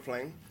an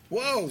aeroplane.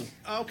 Whoa.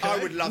 Okay. I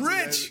would love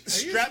Rich. to.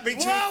 Strap me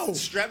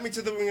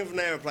to the wing of an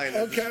airplane.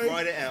 Okay.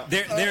 Ride it out.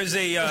 There's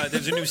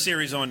a new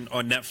series on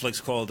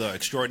Netflix called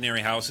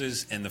Extraordinary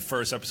Houses, and the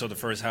first episode, the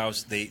first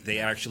house, they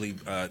actually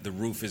the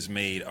roof is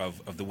made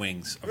of the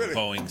wings of a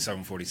Boeing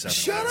 747.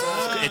 Shut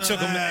up! It took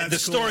them. The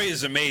story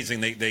is amazing.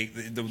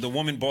 The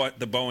woman bought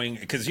the Boeing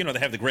because they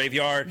have the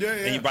graveyard,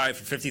 and you buy it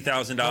for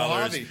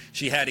 $50,000.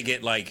 She had to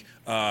get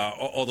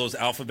all those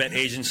alphabet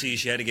agencies.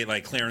 She had to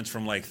get clearance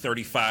from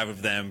 35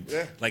 of them.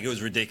 Yeah. It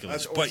was ridiculous.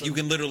 Awesome. But you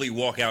can literally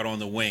walk out on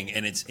the wing,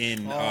 and it's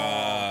in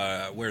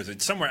where is it?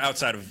 Somewhere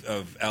outside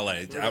of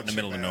L.A., out in the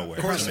middle of nowhere.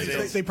 Of course,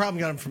 they probably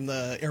got them from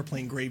the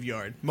airplane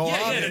graveyard. Mojave,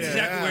 that's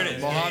exactly where it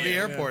is. Mojave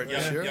Airport.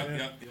 Yeah. Sure.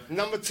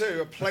 Number 2,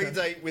 a play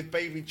date with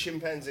baby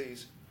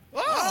chimpanzees.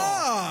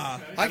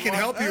 I can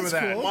help you with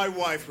that. Cool. My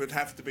wife would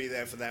have to be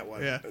there for that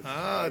one. Yeah.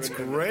 That's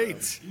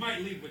great. You might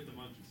leave with the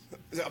monkeys.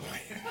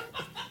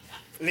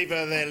 Leave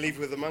her there, leave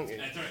with the monkey.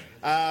 That's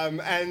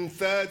right. And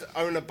 3rd,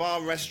 own a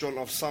bar restaurant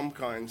of some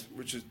kind,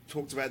 which is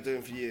talked about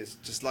doing for years.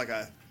 Just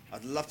I'd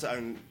love to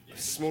own a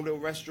small little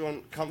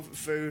restaurant, comfort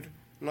food,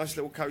 nice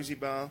little cozy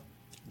bar.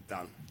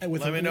 Done.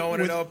 Let me know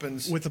when it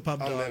opens. With the pub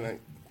dog.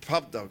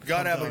 Pub dog.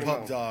 Gotta have a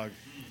pub dog.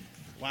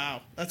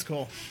 Wow, that's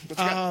cool.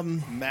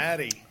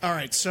 Maddie. All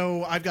right,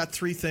 so I've got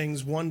 3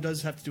 things. One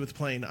does have to do with the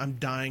plane. I'm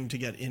dying to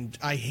get in.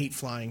 I hate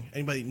flying.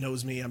 Anybody that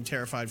knows me, I'm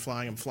terrified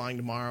flying. I'm flying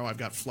tomorrow. I've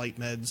got flight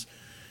meds.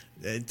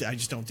 I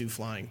just don't do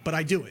flying, but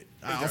I do it.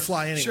 I'll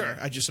fly anywhere. Sure.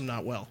 I just am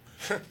not well.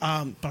 but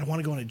I want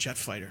to go on a jet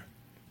fighter.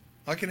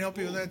 I can help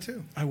you with that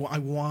too. I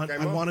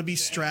want to be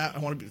strapped. I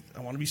want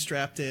to be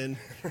strapped in.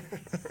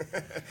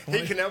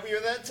 He can help you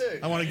with that too.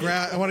 I want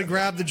to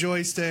grab the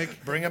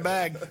joystick. Bring a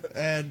bag,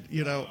 and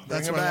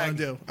that's what I want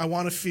to do. I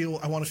want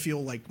to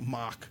feel like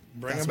Mach.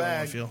 Bring that's a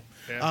bag. What I want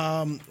to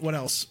feel. Yeah. What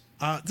else?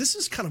 This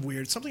is kind of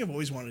weird. Something I've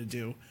always wanted to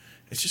do.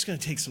 It's just going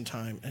to take some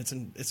time. And it's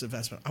an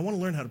investment. I want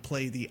to learn how to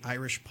play the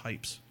Irish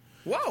pipes.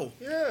 Whoa.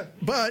 Yeah.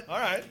 But all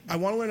right. I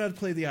want to learn how to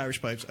play the Irish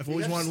pipes. I've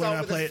always wanted to learn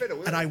how to play it.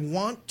 And I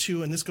want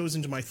to, and this goes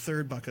into my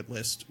third bucket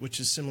list,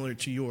 which is similar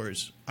to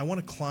yours. I want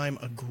to climb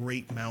a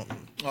great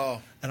mountain. Oh.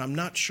 And I'm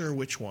not sure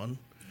which one.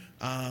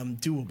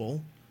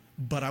 Doable.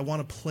 But I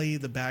want to play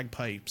the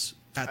bagpipes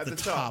at the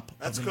top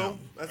That's of the cool.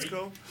 mountain. That's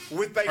cool.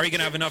 With Are you going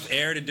to have enough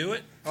air to do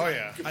it? Oh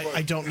yeah.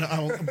 I don't know.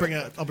 I'll bring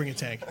a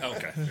tank.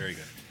 Okay, very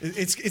good.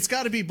 It's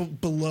got to be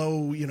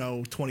below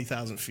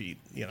 20,000 feet.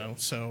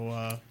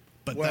 So.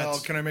 But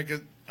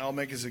I'll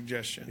make a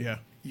suggestion. Yeah.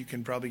 You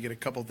can probably get a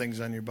couple things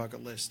on your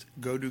bucket list.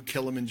 Go do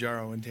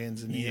Kilimanjaro in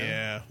Tanzania.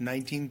 Yeah.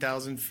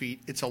 19,000 feet.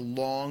 It's a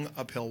long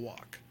uphill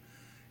walk.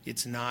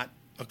 It's not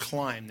a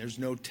climb. There's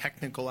no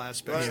technical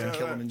aspects to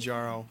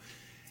Kilimanjaro.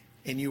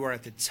 And you are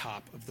at the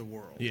top of the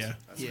world. Yeah.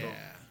 Yeah. Cool.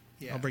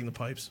 Yeah. I'll bring the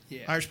pipes.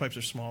 Yeah. Irish pipes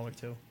are smaller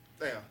too.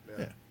 They are.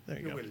 Yeah. There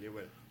you go. You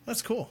will.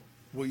 That's cool.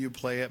 Will you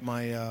play at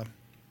my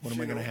what am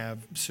I going to have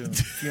soon?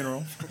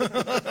 Funeral?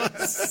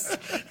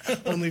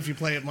 Only if you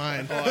play at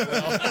mine.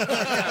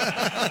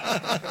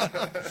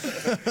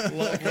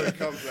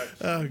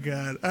 Oh,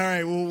 God. All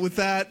right. Well, with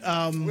that,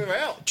 we're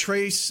out.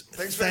 Trace,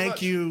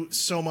 thank you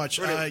so much.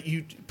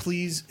 Brilliant.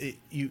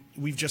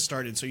 We've just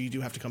started, so you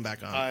do have to come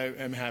back on. I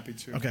am happy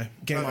to. Okay,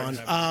 game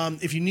on.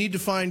 If you need to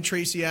find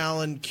Tracy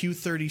Allan,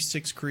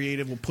 Q36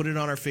 Creative, we'll put it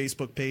on our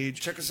Facebook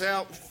page. Check us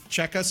out.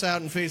 Check us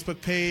out on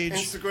Facebook page.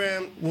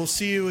 Instagram. We'll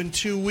see you in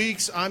 2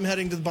 weeks. I'm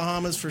heading to the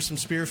Bahamas for some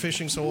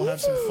spearfishing, so we'll have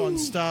some fun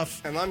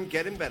stuff. And I'm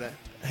getting better.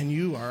 And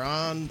you are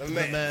on the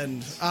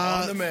mend.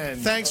 On the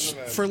mend. Thanks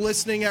for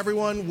listening,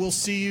 everyone. We'll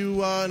see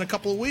you in a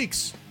couple of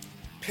weeks.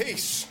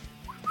 Peace.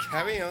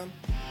 Carry on.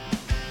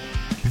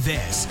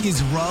 This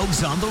is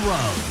Rogues on the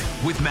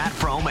Road with Matt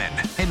Froman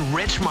and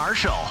Rich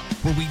Marshall,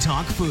 where we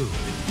talk food,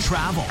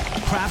 travel,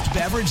 craft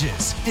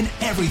beverages, and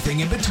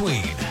everything in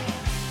between.